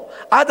Paul.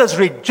 Others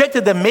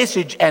rejected the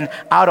message, and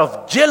out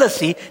of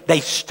jealousy, they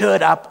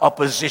stirred up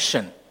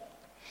opposition.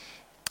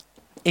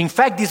 In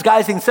fact, these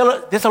guys in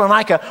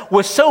Thessalonica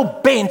were so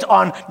bent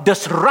on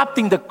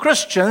disrupting the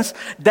Christians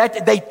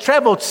that they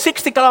traveled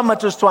 60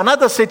 kilometers to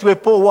another city where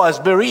Paul was,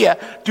 Berea,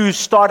 to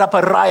start up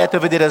a riot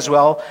over there as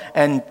well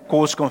and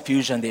cause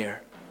confusion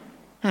there.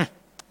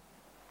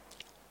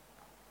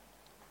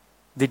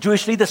 The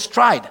Jewish leaders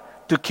tried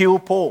to kill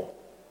Paul.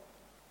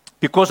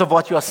 because of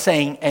what you are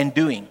saying and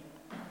doing.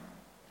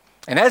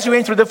 And as he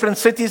went through different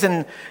cities,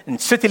 and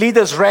city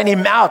leaders ran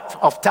him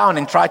out of town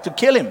and tried to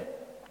kill him.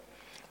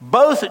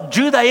 Both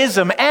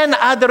Judaism and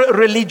other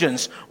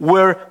religions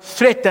were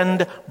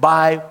threatened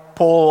by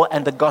Paul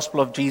and the gospel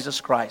of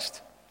Jesus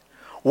Christ.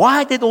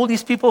 Why did all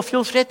these people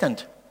feel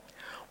threatened?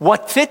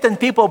 What threatened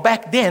people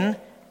back then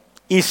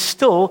is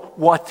still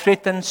what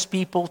threatens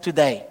people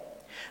today.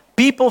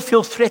 People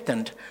feel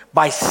threatened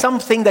by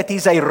something that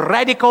is a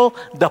radical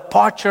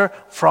departure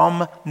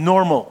from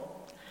normal.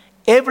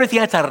 Everything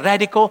that's a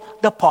radical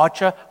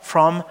departure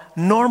from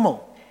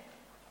normal.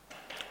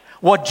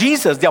 What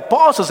Jesus, the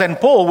apostles, and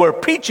Paul were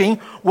preaching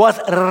was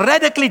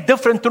radically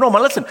different to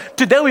normal. Listen,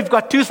 today we've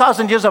got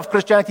 2,000 years of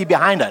Christianity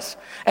behind us.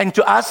 And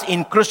to us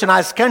in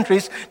Christianized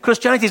countries,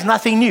 Christianity is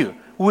nothing new.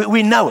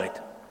 We know it.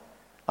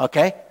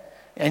 Okay?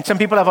 And some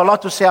people have a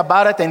lot to say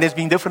about it, and there's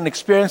been different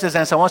experiences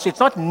and so on. So it's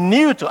not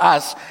new to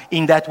us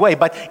in that way.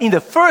 But in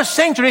the first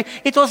century,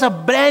 it was a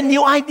brand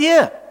new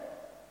idea.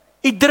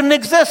 It didn't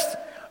exist.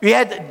 We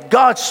had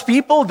God's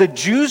people, the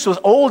Jews, with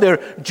all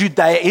their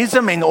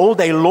Judaism and all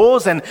their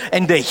laws and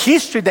the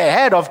history they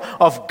had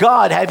of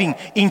God having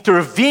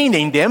intervened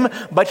in them.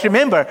 But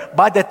remember,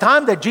 by the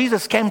time that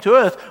Jesus came to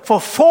earth, for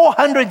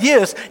 400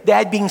 years, they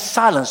had been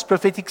silenced,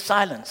 prophetic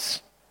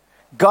silence.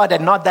 God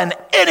had not done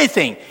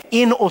anything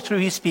in or through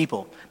his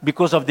people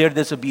because of their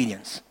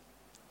disobedience.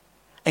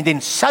 And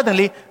then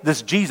suddenly,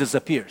 this Jesus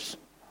appears,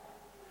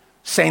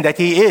 saying that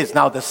he is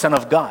now the Son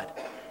of God.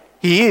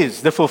 He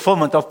is the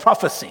fulfillment of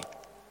prophecy.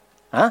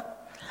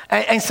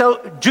 And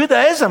so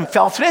Judaism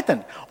felt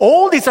threatened.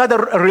 All these other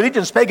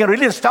religions, pagan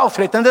religions, felt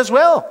threatened as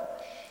well.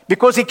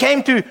 Because he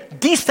came to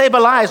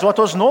destabilize what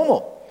was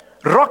normal,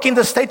 rocking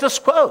the status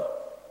quo.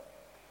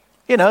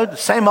 You know, the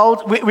same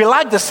old, we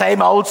like the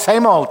same old,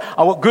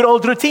 our good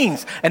old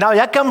routines. And now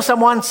here comes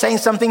someone saying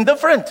something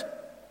different.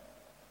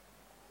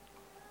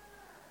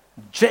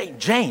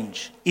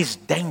 Change is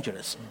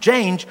dangerous.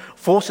 Change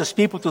forces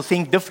people to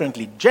think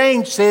differently.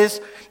 Change says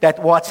that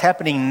what's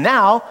happening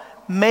now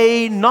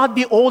may not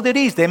be all there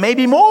is. There may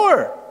be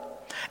more.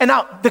 And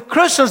now, the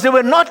Christians, they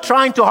were not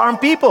trying to harm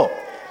people.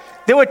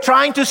 They were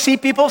trying to see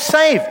people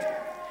saved.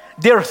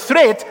 Their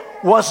threat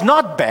was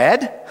not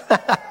bad.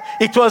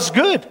 It was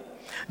good.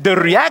 The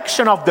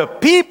reaction of the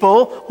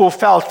people who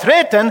felt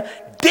threatened,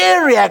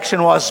 their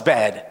reaction was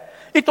bad.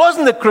 It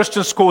wasn't the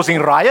Christians causing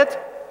riot.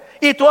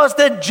 It was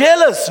the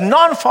jealous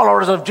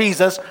non-followers of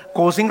Jesus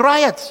causing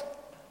riots.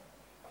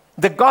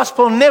 The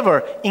gospel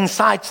never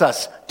incites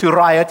us to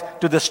riot,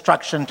 to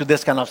destruction, to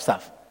this kind of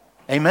stuff.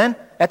 Amen?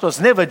 That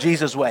was never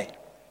Jesus' way.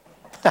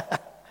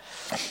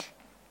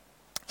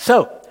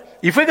 So,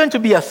 if we're going to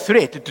be a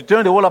threat to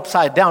turn the world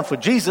upside down for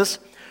Jesus,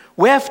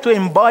 we have to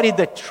embody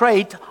the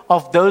trait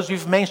of those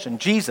we've mentioned.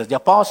 Jesus, the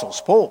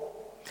apostles, Paul.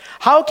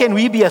 How can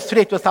we be a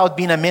threat without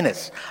being a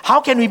menace?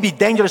 How can we be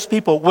dangerous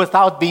people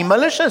without being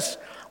malicious?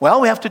 Well,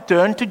 we have to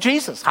turn to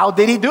Jesus. How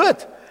did he do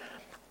it?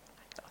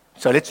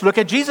 So let's look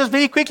at Jesus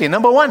very quickly.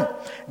 Number one,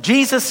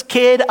 Jesus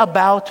cared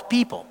about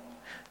people.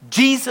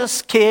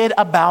 Jesus cared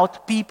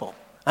about people.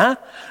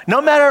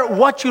 No matter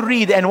what you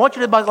read and what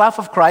you read about the life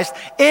of Christ,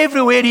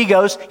 everywhere he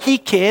goes, he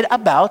cared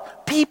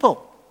about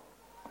people.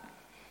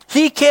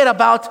 He cared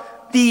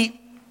about the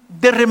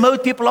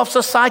remote people of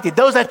society,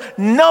 those that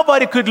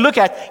nobody could look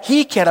at.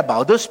 He cared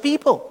about those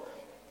people.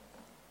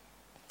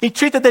 He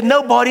treated the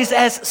nobodies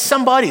as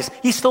somebodies.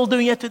 He's still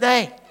doing it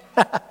today.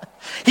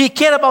 He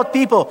cared about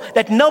people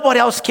that nobody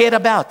else cared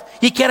about.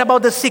 He cared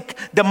about the sick,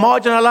 the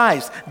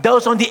marginalized,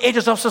 those on the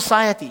edges of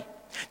society.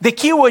 The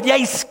key word here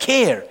is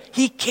care.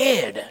 He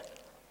cared.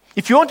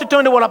 If you want to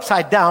turn the world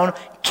upside down,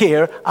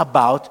 care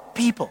about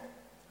people.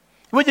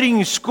 Whether you're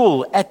in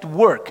school, at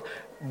work,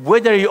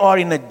 whether you are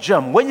in a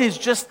gym, whether it's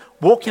just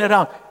walking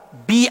around,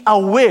 be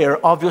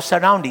aware of your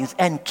surroundings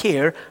and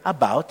care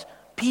about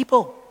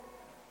people.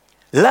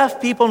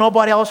 Love people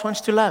nobody else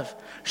wants to love.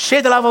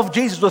 Share the love of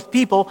Jesus with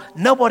people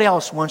nobody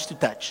else wants to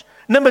touch.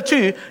 Number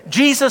two,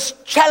 Jesus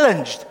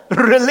challenged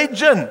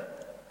religion.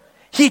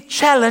 He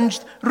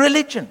challenged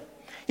religion.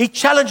 He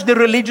challenged the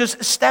religious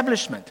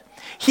establishment.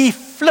 He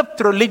flipped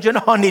religion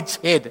on its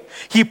head.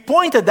 He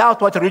pointed out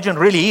what religion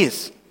really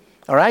is.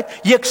 All right?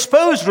 He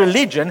exposed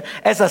religion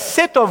as a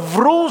set of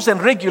rules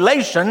and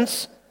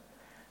regulations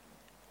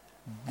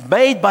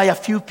made by a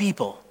few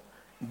people.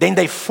 Then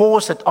they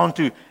force it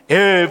onto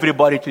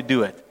everybody to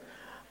do it.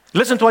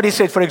 Listen to what he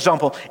said, for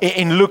example,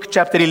 in Luke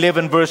chapter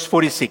 11, verse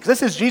 46.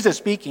 This is Jesus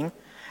speaking.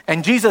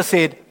 And Jesus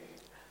said,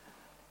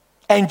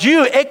 and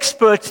you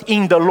experts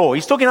in the law.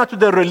 He's talking now to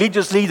the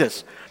religious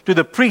leaders, to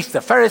the priests,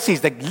 the Pharisees,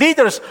 the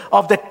leaders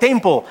of the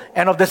temple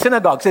and of the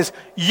synagogue. Says,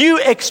 you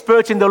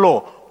experts in the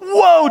law,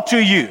 woe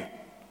to you.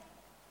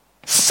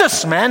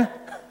 Sis, man.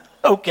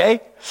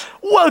 Okay.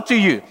 Woe to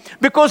you.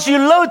 Because you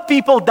load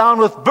people down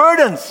with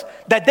burdens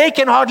that they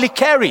can hardly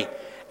carry.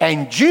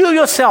 And you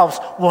yourselves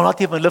will not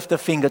even lift a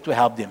finger to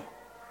help them.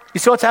 You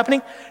see what's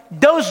happening?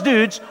 Those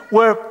dudes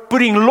were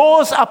putting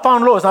laws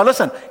upon laws. Now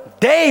listen,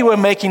 they were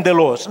making the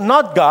laws,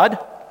 not God.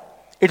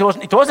 It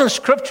wasn't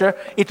scripture.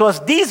 It was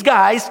these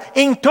guys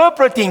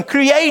interpreting,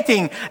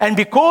 creating. And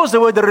because they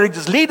were the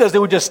religious leaders, they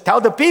would just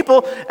tell the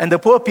people, and the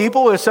poor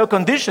people were so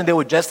conditioned, they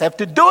would just have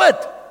to do it.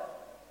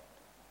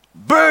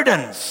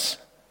 Burdens.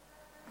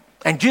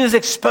 And Jesus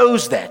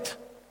exposed that.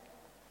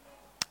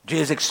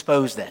 Jesus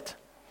exposed that.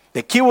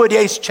 The keyword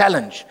here is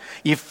challenge.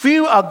 If we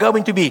are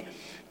going to be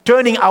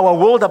turning our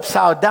world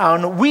upside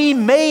down, we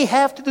may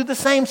have to do the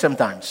same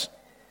sometimes.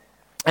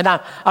 And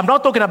I'm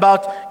not talking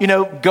about,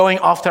 going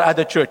after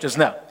other churches.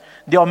 No.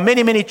 There are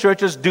many, many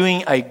churches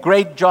doing a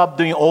great job,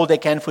 doing all they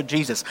can for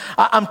Jesus.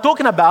 I'm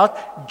talking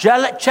about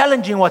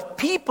challenging what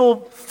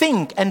people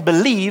think and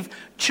believe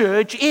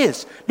church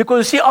is.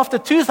 Because you see, after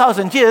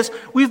 2,000 years,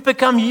 we've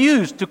become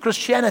used to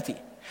Christianity.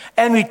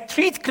 And we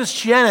treat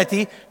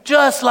Christianity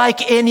just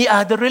like any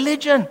other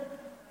religion.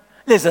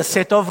 There's a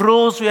set of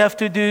rules we have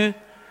to do.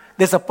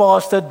 There's a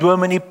pastor,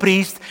 dominee,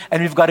 priest,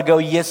 and we've got to go,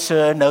 yes,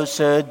 sir, no,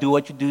 sir, do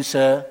what you do,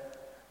 sir.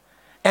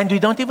 And we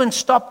don't even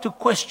stop to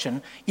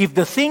question if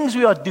the things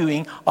we are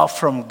doing are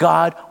from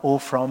God or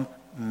from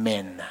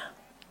men.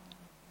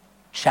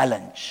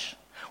 Challenge.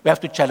 We have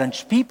to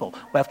challenge people.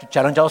 We have to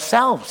challenge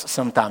ourselves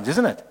sometimes,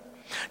 isn't it?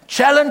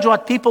 Challenge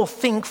what people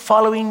think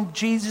following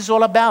Jesus is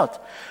all about.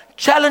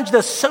 Challenge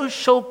the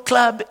social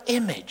club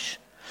image.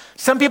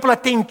 Some people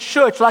attend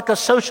church like a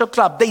social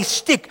club. They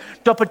stick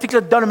to a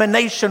particular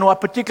denomination or a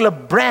particular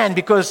brand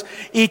because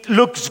it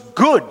looks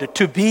good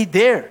to be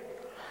there.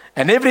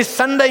 And every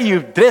Sunday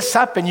you dress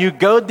up and you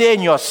go there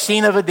and you're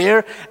seen over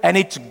there, and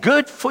it's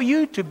good for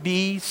you to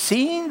be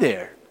seen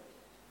there.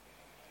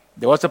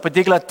 There was a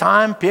particular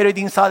time period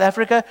in South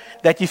Africa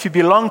that if you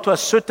belonged to a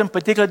certain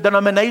particular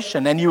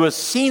denomination and you were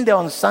seen there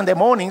on Sunday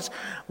mornings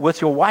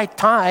with your white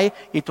tie,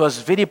 it was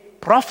very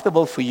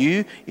profitable for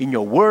you in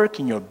your work,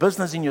 in your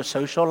business, in your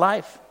social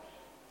life.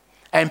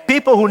 And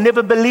people who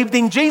never believed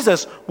in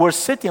Jesus were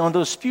sitting on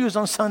those pews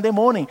on Sunday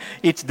morning.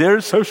 It's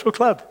their social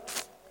club.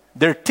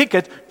 Their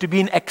ticket to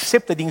being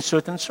accepted in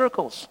certain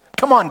circles.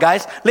 Come on,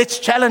 guys, let's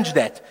challenge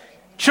that.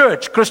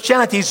 Church,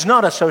 Christianity is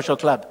not a social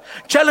club.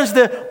 Challenge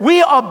the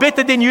we are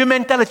better than you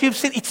mentality. You've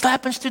seen it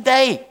happens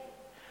today.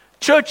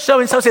 Church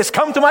so-and-so says,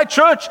 come to my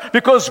church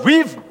because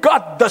we've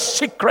got the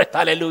secret.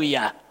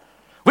 Hallelujah.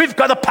 We've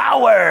got the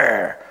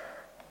power.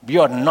 We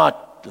are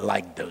not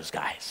like those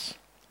guys.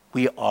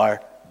 We are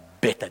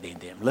better than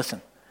them.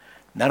 Listen,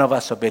 none of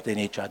us are better than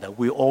each other.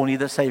 We all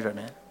need a Savior,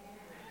 man.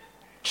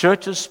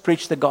 Churches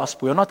preach the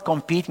gospel. We're not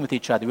competing with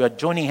each other. We are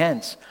joining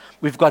hands.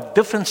 We've got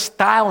different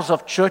styles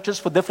of churches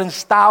for different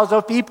styles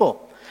of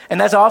people.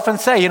 And as I often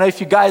say,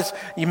 if you guys,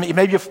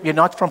 maybe you're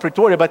not from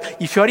Pretoria, but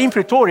if you're in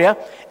Pretoria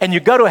and you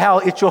go to hell,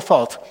 it's your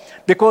fault.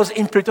 Because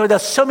in Pretoria,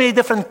 there's so many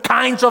different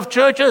kinds of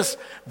churches.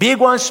 Big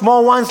ones,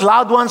 small ones,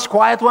 loud ones,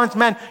 quiet ones.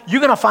 Man,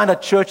 you're going to find a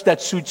church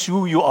that suits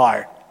who you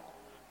are.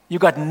 You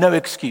got no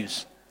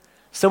excuse.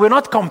 So we're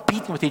not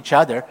competing with each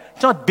other.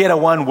 It's not better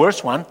one,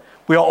 worse one.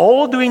 We are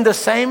all doing the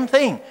same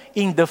thing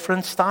in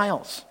different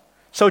styles.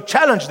 So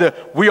challenge the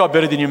we are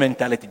better than you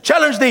mentality.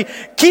 Challenge the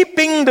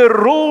keeping the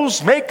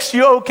rules makes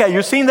you okay.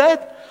 You seen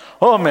that?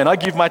 Oh man, I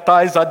give my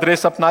tithes, I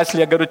dress up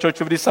nicely, I go to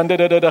church every Sunday.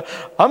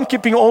 I'm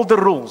keeping all the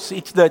rules.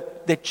 It's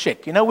the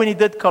check. When he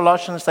did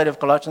Colossians, study of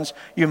Colossians,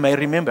 you may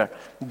remember,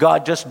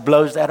 God just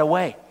blows that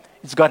away.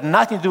 It's got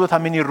nothing to do with how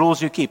many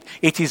rules you keep.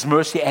 It's His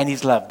mercy and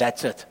His love.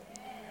 That's it.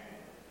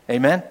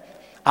 Amen?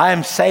 I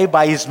am saved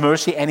by His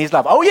mercy and His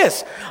love. Oh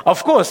yes,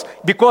 of course,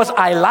 because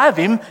I love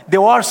Him,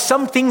 there are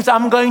some things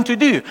I'm going to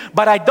do.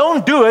 But I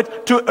don't do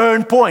it to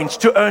earn points,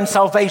 to earn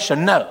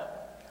salvation. No.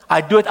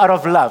 I do it out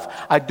of love.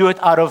 I do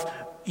it out of,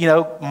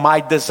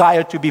 my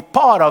desire to be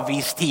part of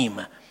His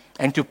team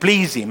and to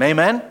please Him.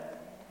 Amen?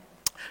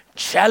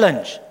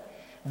 Challenge.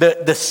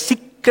 The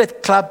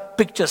secret club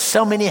picture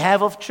so many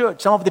have of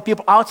church. Some of the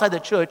people outside the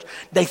church,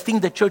 they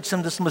think the church is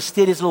some this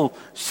mysterious little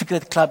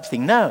secret club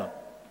thing. No.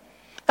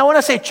 Now, when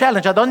I say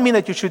challenge, I don't mean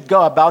that you should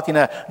go about in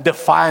a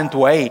defiant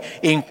way,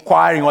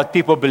 inquiring what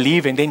people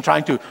believe and then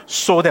trying to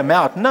sort them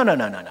out. No.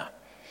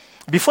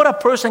 Before a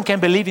person can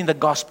believe in the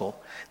gospel,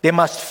 they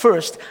must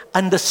first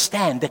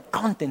understand the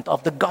content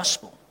of the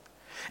gospel.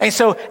 And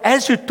so,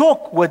 as you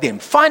talk with them,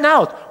 find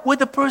out where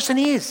the person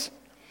is.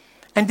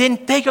 And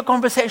then take a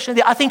conversation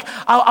there. I think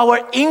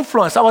our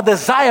influence, our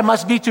desire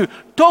must be to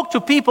talk to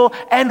people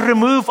and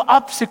remove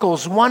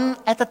obstacles one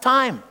at a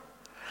time.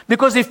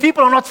 Because if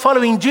people are not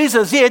following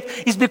Jesus yet,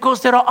 it's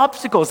because there are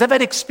obstacles. They've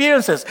had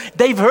experiences.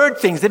 They've heard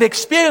things. They've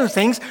experienced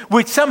things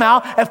which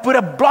somehow have put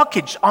a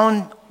blockage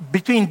on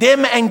between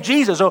them and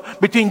Jesus or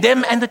between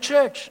them and the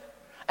church.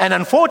 And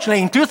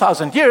unfortunately, in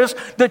 2,000 years,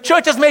 the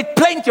church has made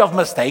plenty of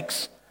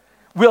mistakes.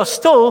 We are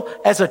still,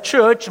 as a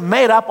church,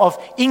 made up of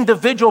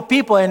individual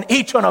people, and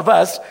each one of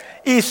us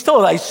is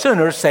still a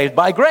sinner saved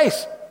by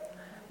grace.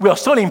 We are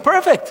still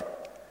imperfect.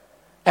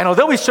 And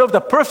although we serve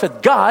the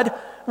perfect God,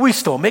 we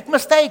still make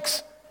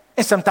mistakes.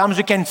 And sometimes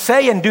we can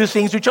say and do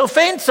things which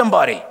offend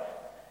somebody.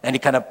 And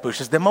it kind of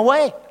pushes them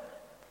away.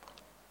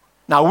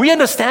 Now, we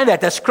understand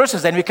that as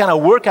Christians, and we kind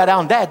of work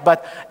around that.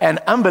 But an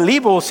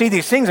unbeliever will see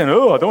these things and, I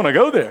don't want to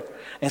go there.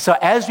 And so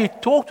as we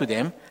talk to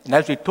them And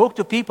as we talk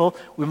to people,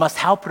 we must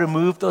help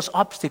remove those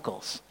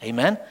obstacles.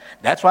 Amen?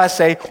 That's why I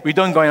say we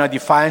don't go in a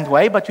defiant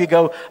way, but we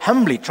go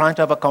humbly, trying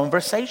to have a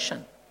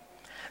conversation.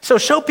 So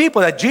show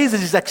people that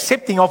Jesus is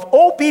accepting of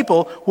all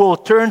people who will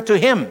turn to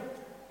him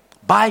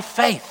by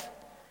faith.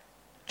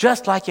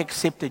 Just like he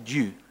accepted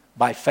you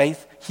by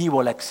faith, he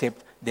will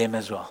accept them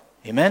as well.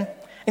 Amen?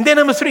 And then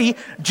number 3,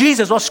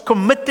 Jesus was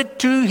committed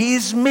to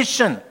his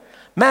mission.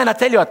 Man, I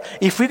tell you what,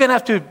 if we're going to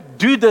have to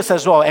do this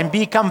as well and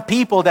become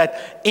people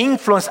that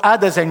influence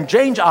others and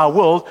change our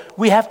world,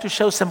 we have to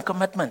show some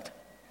commitment.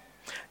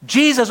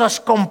 Jesus was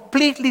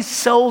completely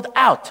sold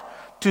out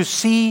to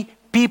see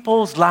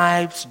people's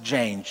lives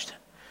changed.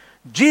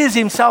 Jesus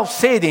himself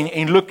said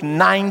in Luke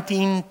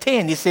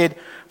 19:10, he said,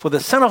 for the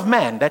Son of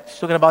Man, that's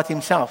talking about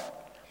himself,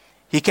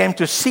 he came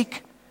to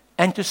seek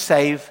and to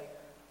save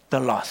the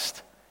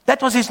lost.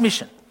 That was his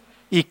mission.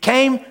 He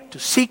came to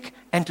seek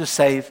and to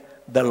save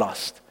the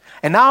lost.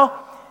 And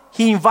now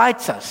he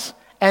invites us,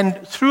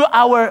 and through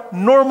our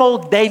normal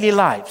daily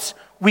lives,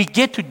 we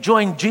get to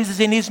join Jesus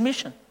in his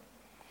mission.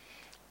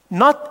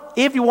 Not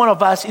every one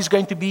of us is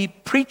going to be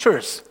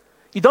preachers.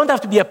 You don't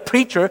have to be a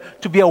preacher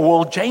to be a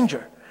world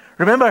changer.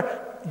 Remember,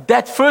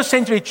 that first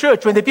century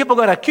church, when the people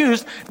got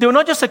accused, they were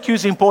not just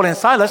accusing Paul and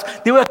Silas,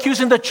 they were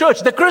accusing the church,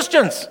 the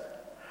Christians.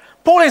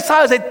 Paul and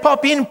Silas, they'd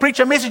pop in,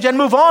 preach a message, and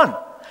move on.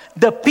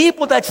 The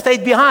people that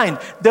stayed behind,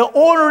 the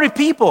ordinary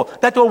people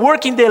that were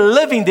working there,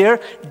 living there,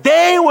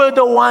 they were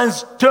the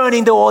ones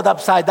turning the world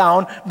upside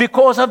down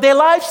because of their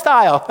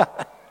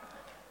lifestyle.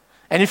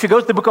 And if you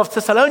go to the book of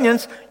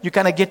Thessalonians, you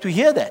kind of get to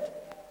hear that.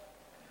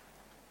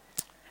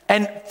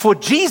 And for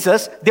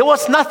Jesus, there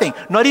was nothing,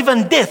 not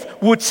even death,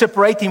 would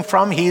separate him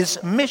from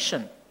his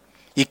mission.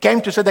 He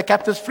came to set the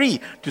captives free,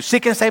 to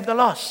seek and save the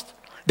lost.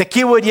 The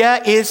key word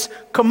here is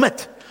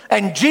commit.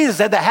 And Jesus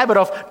had the habit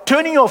of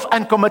turning off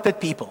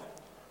uncommitted people.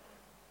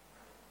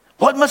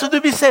 What must I do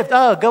to be saved?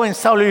 Oh, go and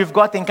sell all you've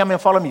got and come and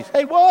follow me.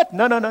 Hey, what?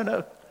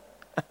 No.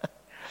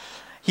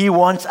 He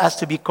wants us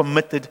to be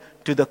committed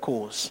to the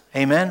cause.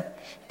 Amen?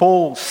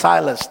 Paul,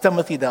 Silas,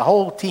 Timothy, the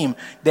whole team,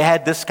 they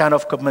had this kind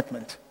of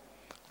commitment.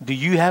 Do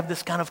you have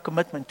this kind of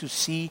commitment to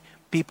see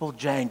people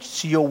change,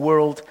 see your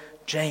world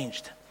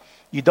changed?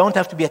 You don't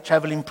have to be a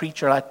traveling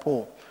preacher like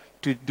Paul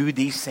to do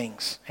these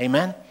things.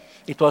 Amen?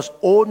 It was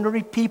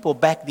ordinary people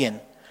back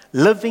then,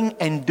 living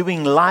and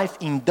doing life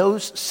in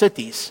those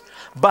cities,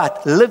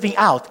 but living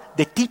out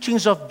the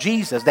teachings of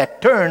Jesus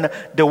that turn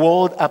the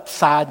world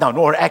upside down,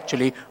 or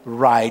actually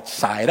right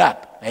side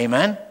up.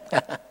 Amen?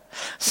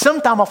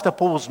 Sometime after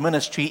Paul's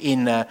ministry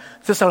in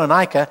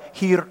Thessalonica,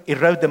 he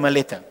wrote them a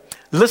letter.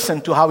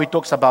 Listen to how he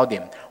talks about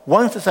them.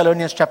 1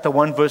 Thessalonians chapter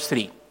 1 verse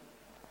 3.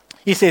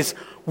 He says,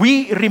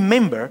 we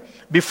remember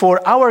before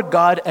our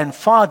God and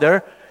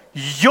Father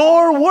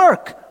your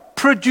work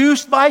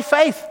produced by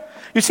faith.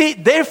 You see,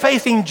 their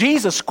faith in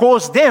Jesus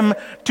caused them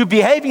to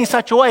behave in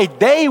such a way.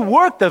 They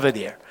worked over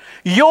there.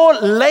 Your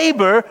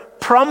labor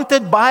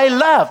prompted by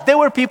love. They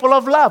were people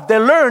of love. They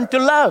learned to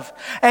love.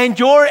 And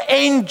your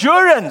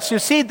endurance, you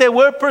see, they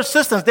were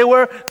persistent. They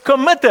were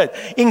committed,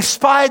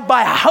 inspired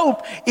by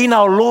hope in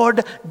our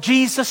Lord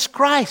Jesus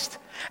Christ.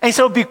 And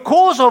so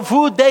because of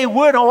who they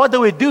were and what they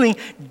were doing,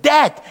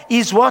 that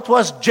is what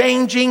was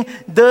changing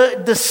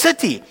the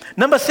city.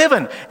 Number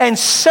 7. And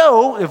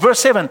so, verse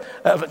 7,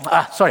 I'm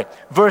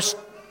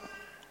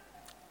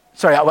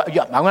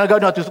going to go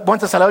now to 1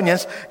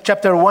 Thessalonians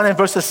chapter 1 and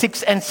verses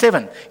 6 and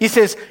 7. He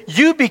says,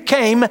 you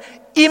became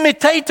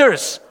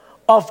imitators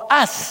of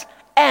us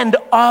and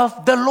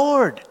of the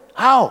Lord.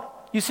 How?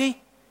 You see?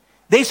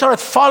 They started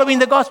following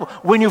the gospel.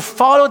 When you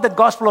follow the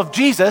gospel of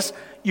Jesus,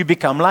 you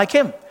become like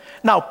him.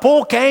 Now,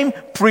 Paul came,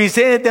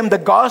 presented them the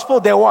gospel.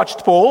 They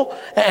watched Paul,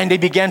 and they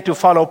began to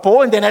follow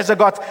Paul. And then as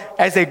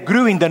they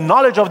grew in the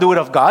knowledge of the word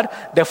of God,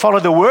 they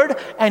followed the word,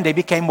 and they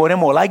became more and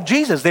more like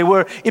Jesus. They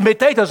were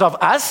imitators of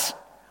us,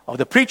 of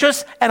the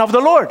preachers, and of the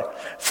Lord.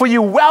 For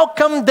you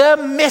welcome the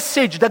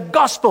message, the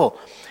gospel,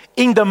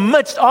 in the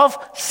midst of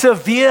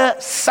severe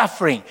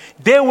suffering.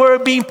 They were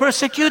being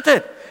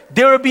persecuted.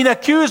 They were being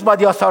accused by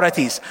the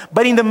authorities.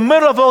 But in the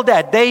middle of all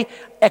that, they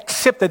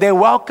accepted, they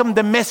welcomed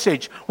the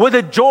message with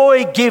a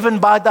joy given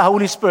by the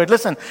Holy Spirit.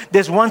 Listen,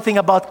 there's one thing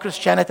about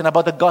Christianity and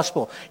about the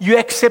gospel. You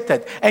accept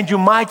it, and you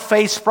might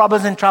face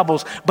problems and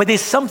troubles, but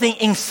there's something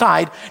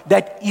inside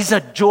that is a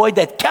joy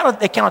that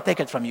they cannot take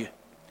it from you.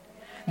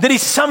 There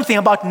is something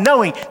about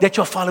knowing that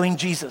you're following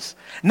Jesus,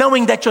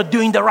 knowing that you're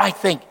doing the right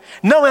thing,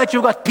 knowing that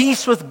you've got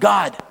peace with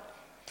God.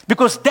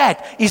 Because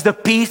that is the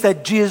peace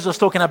that Jesus was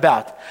talking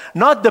about.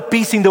 Not the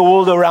peace in the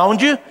world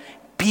around you,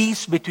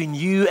 peace between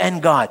you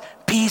and God.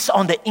 Peace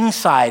on the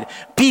inside.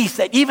 Peace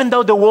that even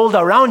though the world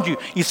around you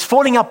is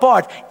falling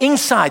apart,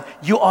 inside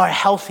you are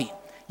healthy.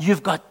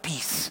 You've got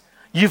peace.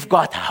 You've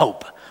got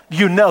hope.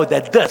 You know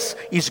that this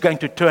is going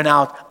to turn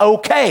out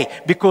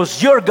okay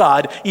because your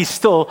God is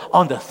still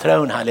on the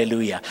throne.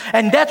 Hallelujah.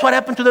 And that's what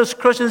happened to those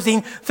Christians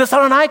in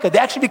Thessalonica. They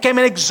actually became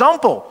an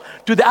example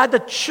to the other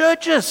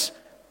churches.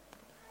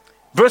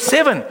 Verse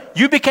 7,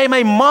 you became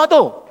a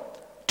model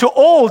to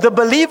all the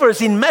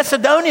believers in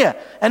Macedonia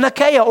and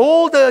Achaia,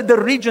 all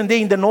the region there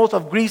in the north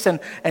of Greece and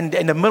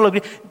the middle of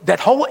Greece,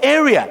 that whole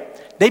area.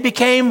 They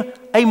became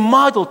a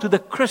model to the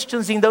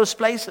Christians in those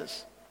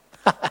places.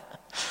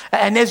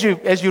 And as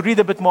you read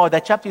a bit more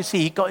that chapter, you see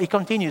he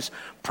continues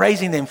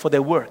praising them for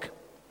their work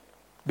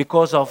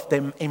because of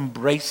them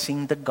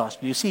embracing the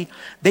gospel. You see,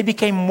 they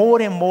became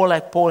more and more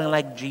like Paul and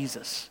like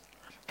Jesus.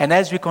 And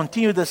as we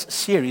continue this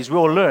series, we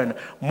will learn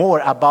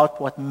more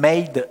about what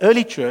made the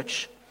early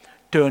church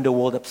turn the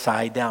world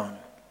upside down.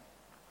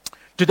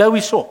 Today we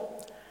saw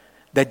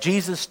that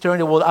Jesus turned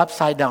the world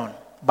upside down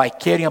by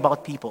caring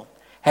about people,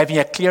 having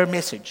a clear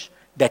message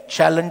that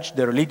challenged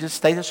the religious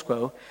status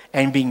quo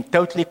and being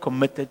totally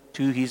committed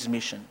to his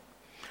mission.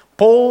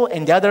 Paul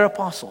and the other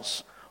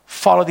apostles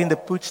followed in the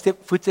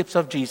footsteps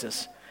of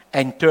Jesus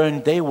and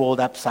turned their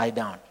world upside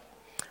down.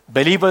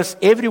 Believers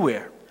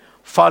everywhere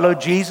followed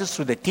Jesus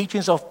through the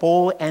teachings of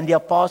Paul and the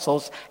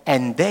apostles,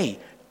 and they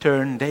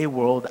turned their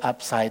world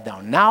upside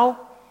down.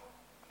 Now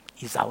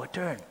is our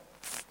turn.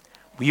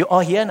 We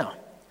are here now.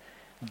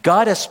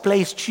 God has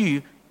placed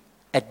you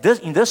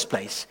in this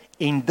place,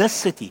 in this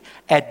city,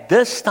 at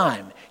this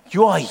time.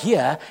 You are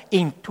here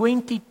in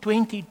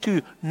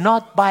 2022,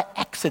 not by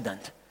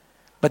accident.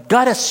 But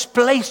God has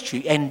placed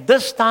you in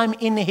this time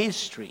in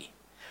history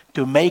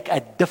to make a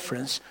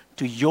difference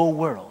to your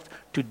world,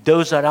 to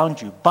those around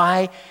you,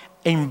 by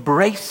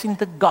embracing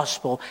the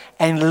gospel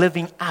and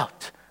living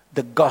out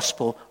the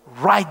gospel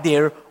right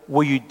there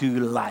where you do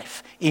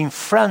life, in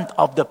front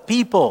of the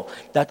people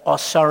that are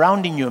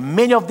surrounding you.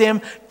 Many of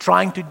them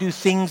trying to do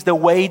things the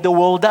way the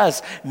world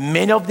does.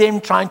 Many of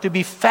them trying to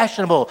be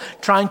fashionable,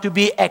 trying to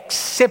be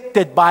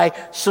accepted by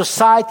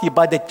society,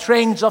 by the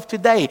trends of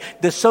today,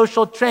 the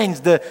social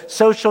trends, the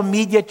social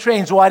media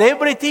trends,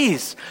 whatever it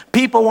is.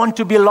 People want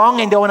to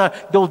belong, and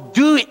they'll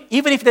do,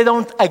 even if they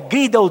don't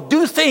agree, they'll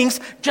do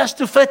things just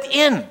to fit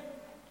in.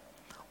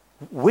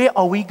 Where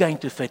are we going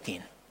to fit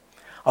in?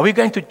 Are we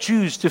going to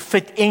choose to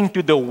fit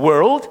into the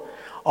world,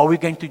 or are we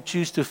going to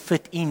choose to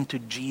fit into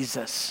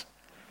Jesus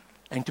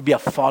and to be a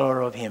follower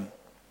of him?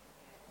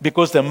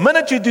 Because the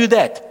minute you do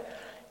that,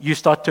 you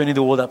start turning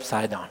the world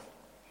upside down.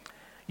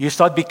 You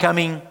start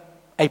becoming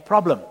a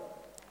problem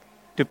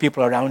to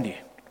people around you.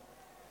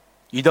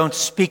 You don't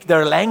speak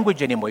their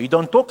language anymore. You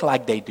don't talk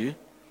like they do.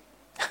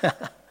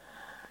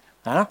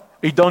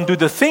 You don't do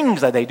the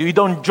things that they do. You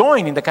don't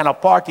join in the kind of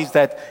parties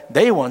that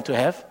they want to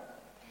have.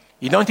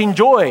 You don't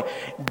join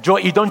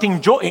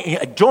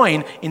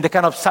in the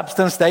kind of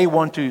substance they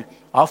want to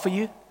offer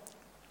you.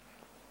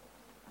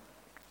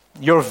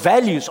 Your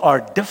values are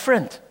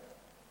different.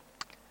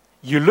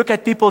 You look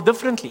at people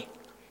differently.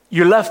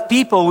 You love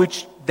people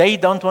which they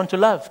don't want to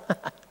love.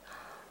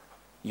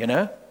 You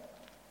know?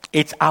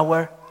 It's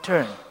our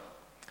turn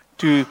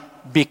to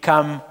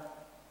become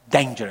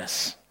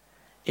dangerous.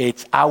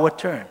 It's our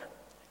turn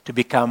to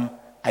become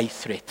a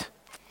threat.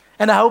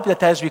 And I hope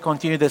that as we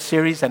continue the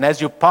series and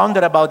as you ponder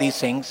about these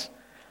things,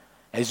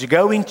 as you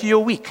go into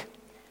your week,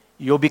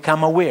 you'll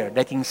become aware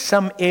that in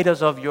some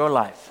areas of your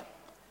life,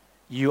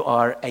 you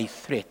are a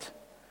threat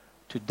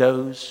to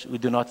those who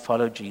do not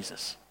follow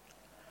Jesus.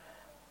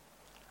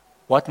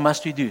 What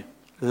must we do?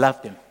 Love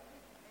them.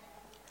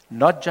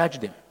 Not judge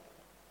them.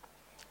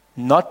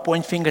 Not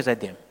point fingers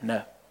at them.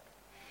 No.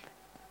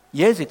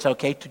 Yes, it's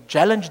okay to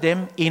challenge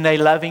them in a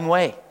loving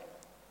way.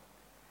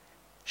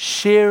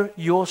 Share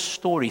your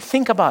story.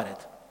 Think about it.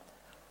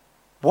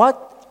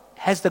 What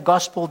has the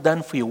gospel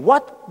done for you?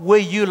 What were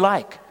you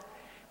like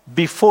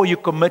before you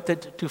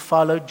committed to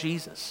follow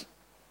Jesus?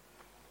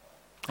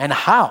 And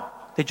how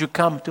did you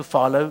come to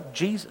follow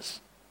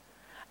Jesus?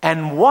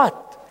 And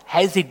what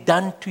has it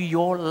done to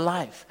your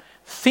life?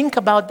 Think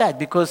about that,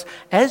 because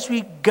as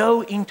we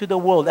go into the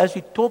world, as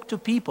we talk to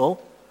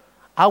people,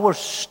 our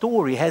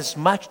story has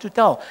much to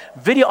tell.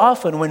 Very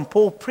often when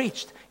Paul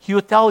preached, he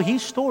would tell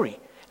his story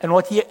and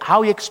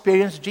how he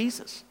experienced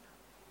Jesus.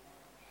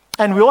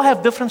 And we all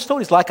have different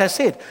stories. Like I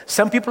said,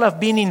 some people have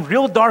been in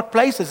real dark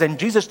places and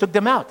Jesus took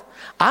them out.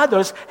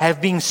 Others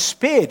have been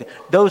spared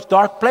those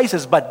dark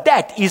places, but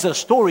that is a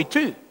story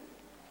too.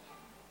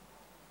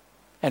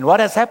 And what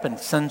has happened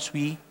since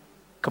we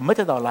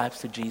committed our lives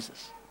to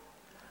Jesus?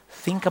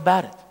 Think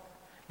about it.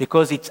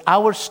 Because it's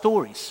our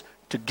stories,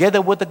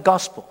 together with the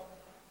gospel,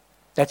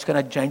 that's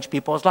going to change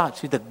people's lives.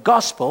 See, the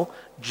gospel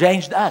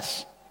changed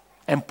us.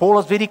 And Paul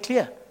was very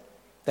clear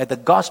that the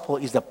gospel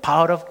is the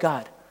power of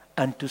God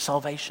unto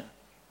salvation.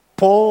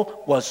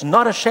 Paul was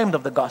not ashamed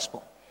of the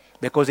gospel,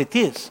 because it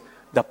is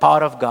the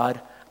power of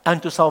God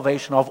unto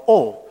salvation of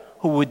all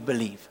who would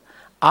believe.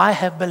 I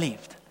have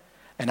believed,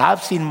 and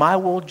I've seen my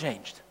world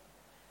changed.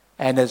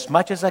 And as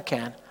much as I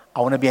can,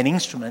 I want to be an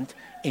instrument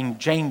in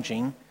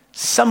changing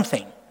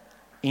something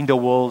in the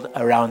world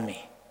around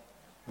me.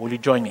 Will you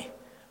join me?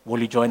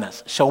 Will you join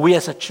us? Shall we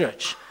as a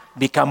church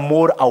become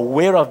more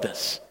aware of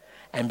this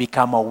and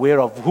become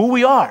aware of who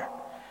we are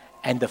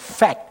and the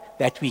fact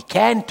that we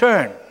can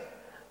turn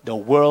the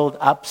world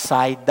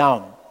upside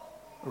down,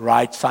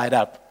 right side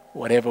up,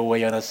 whatever way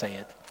you want to say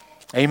it.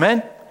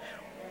 Amen?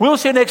 We'll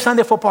see you next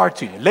Sunday for part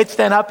 2. Let's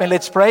stand up and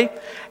let's pray.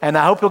 And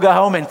I hope you'll go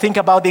home and think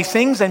about these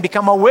things and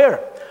become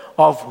aware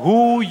of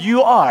who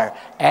you are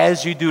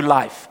as you do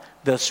life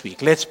this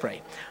week. Let's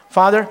pray.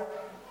 Father,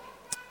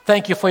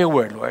 thank you for your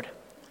word, Lord.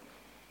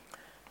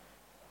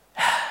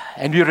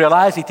 And we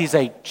realize it is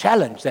a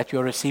challenge that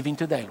you're receiving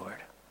today, Lord.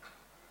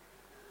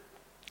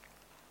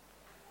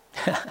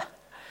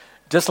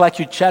 Just like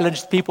you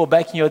challenged people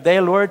back in your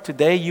day, Lord,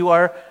 today you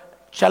are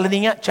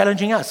challenging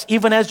us,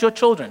 even as your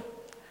children.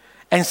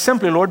 And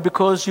simply, Lord,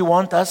 because you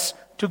want us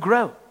to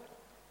grow.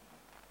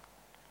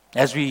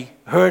 As we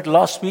heard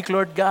last week,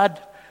 Lord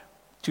God,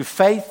 to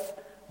faith,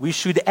 we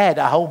should add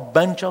a whole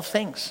bunch of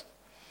things.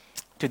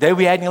 Today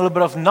we're adding a little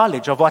bit of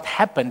knowledge of what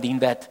happened in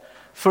that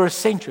first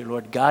century,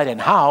 Lord God, and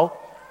how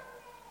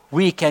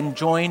we can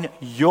join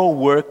your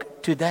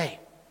work today.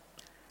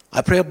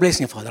 I pray a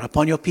blessing, Father,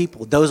 upon your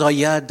people. Those are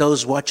here,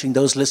 those watching,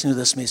 those listening to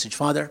this message.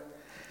 Father,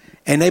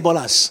 enable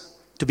us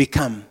to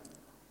become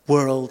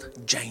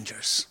world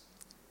changers.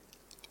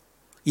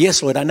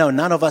 Yes, Lord, I know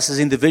none of us as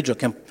individual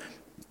can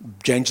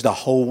change the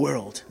whole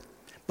world.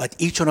 But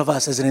each one of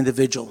us as an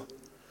individual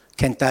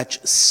can touch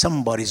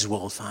somebody's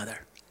world, Father.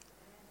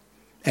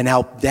 And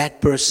help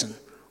that person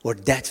or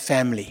that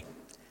family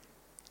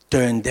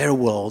turn their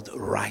world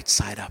right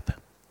side up.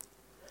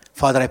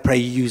 Father, I pray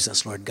you use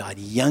us, Lord God,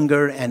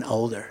 younger and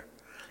older.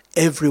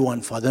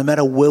 Everyone, Father, no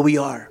matter where we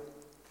are,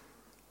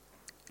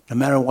 no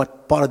matter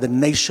what part of the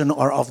nation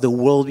or of the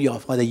world we are,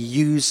 Father,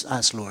 use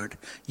us, Lord.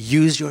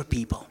 Use your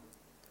people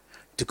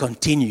to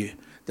continue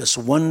this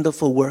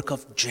wonderful work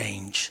of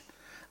change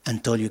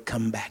until you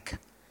come back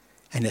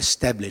and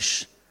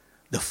establish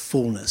the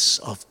fullness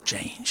of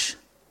change.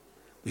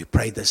 We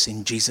pray this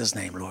in Jesus'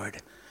 name, Lord.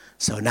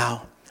 So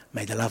now,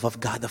 may the love of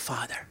God the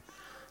Father,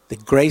 the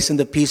grace and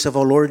the peace of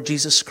our Lord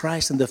Jesus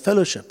Christ, and the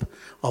fellowship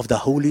of the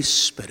Holy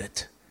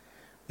Spirit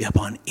be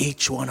upon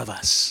each one of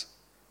us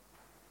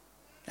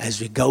as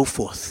we go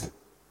forth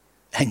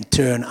and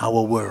turn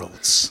our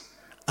worlds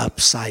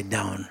upside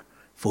down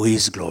for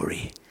His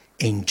glory.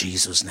 In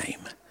Jesus' name,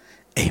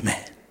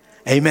 amen.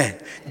 Amen.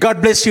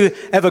 God bless you.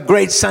 Have a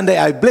great Sunday,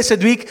 a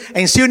blessed week,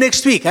 and see you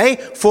next week,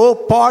 for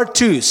part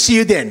 2. See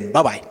you then.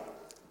 Bye-bye.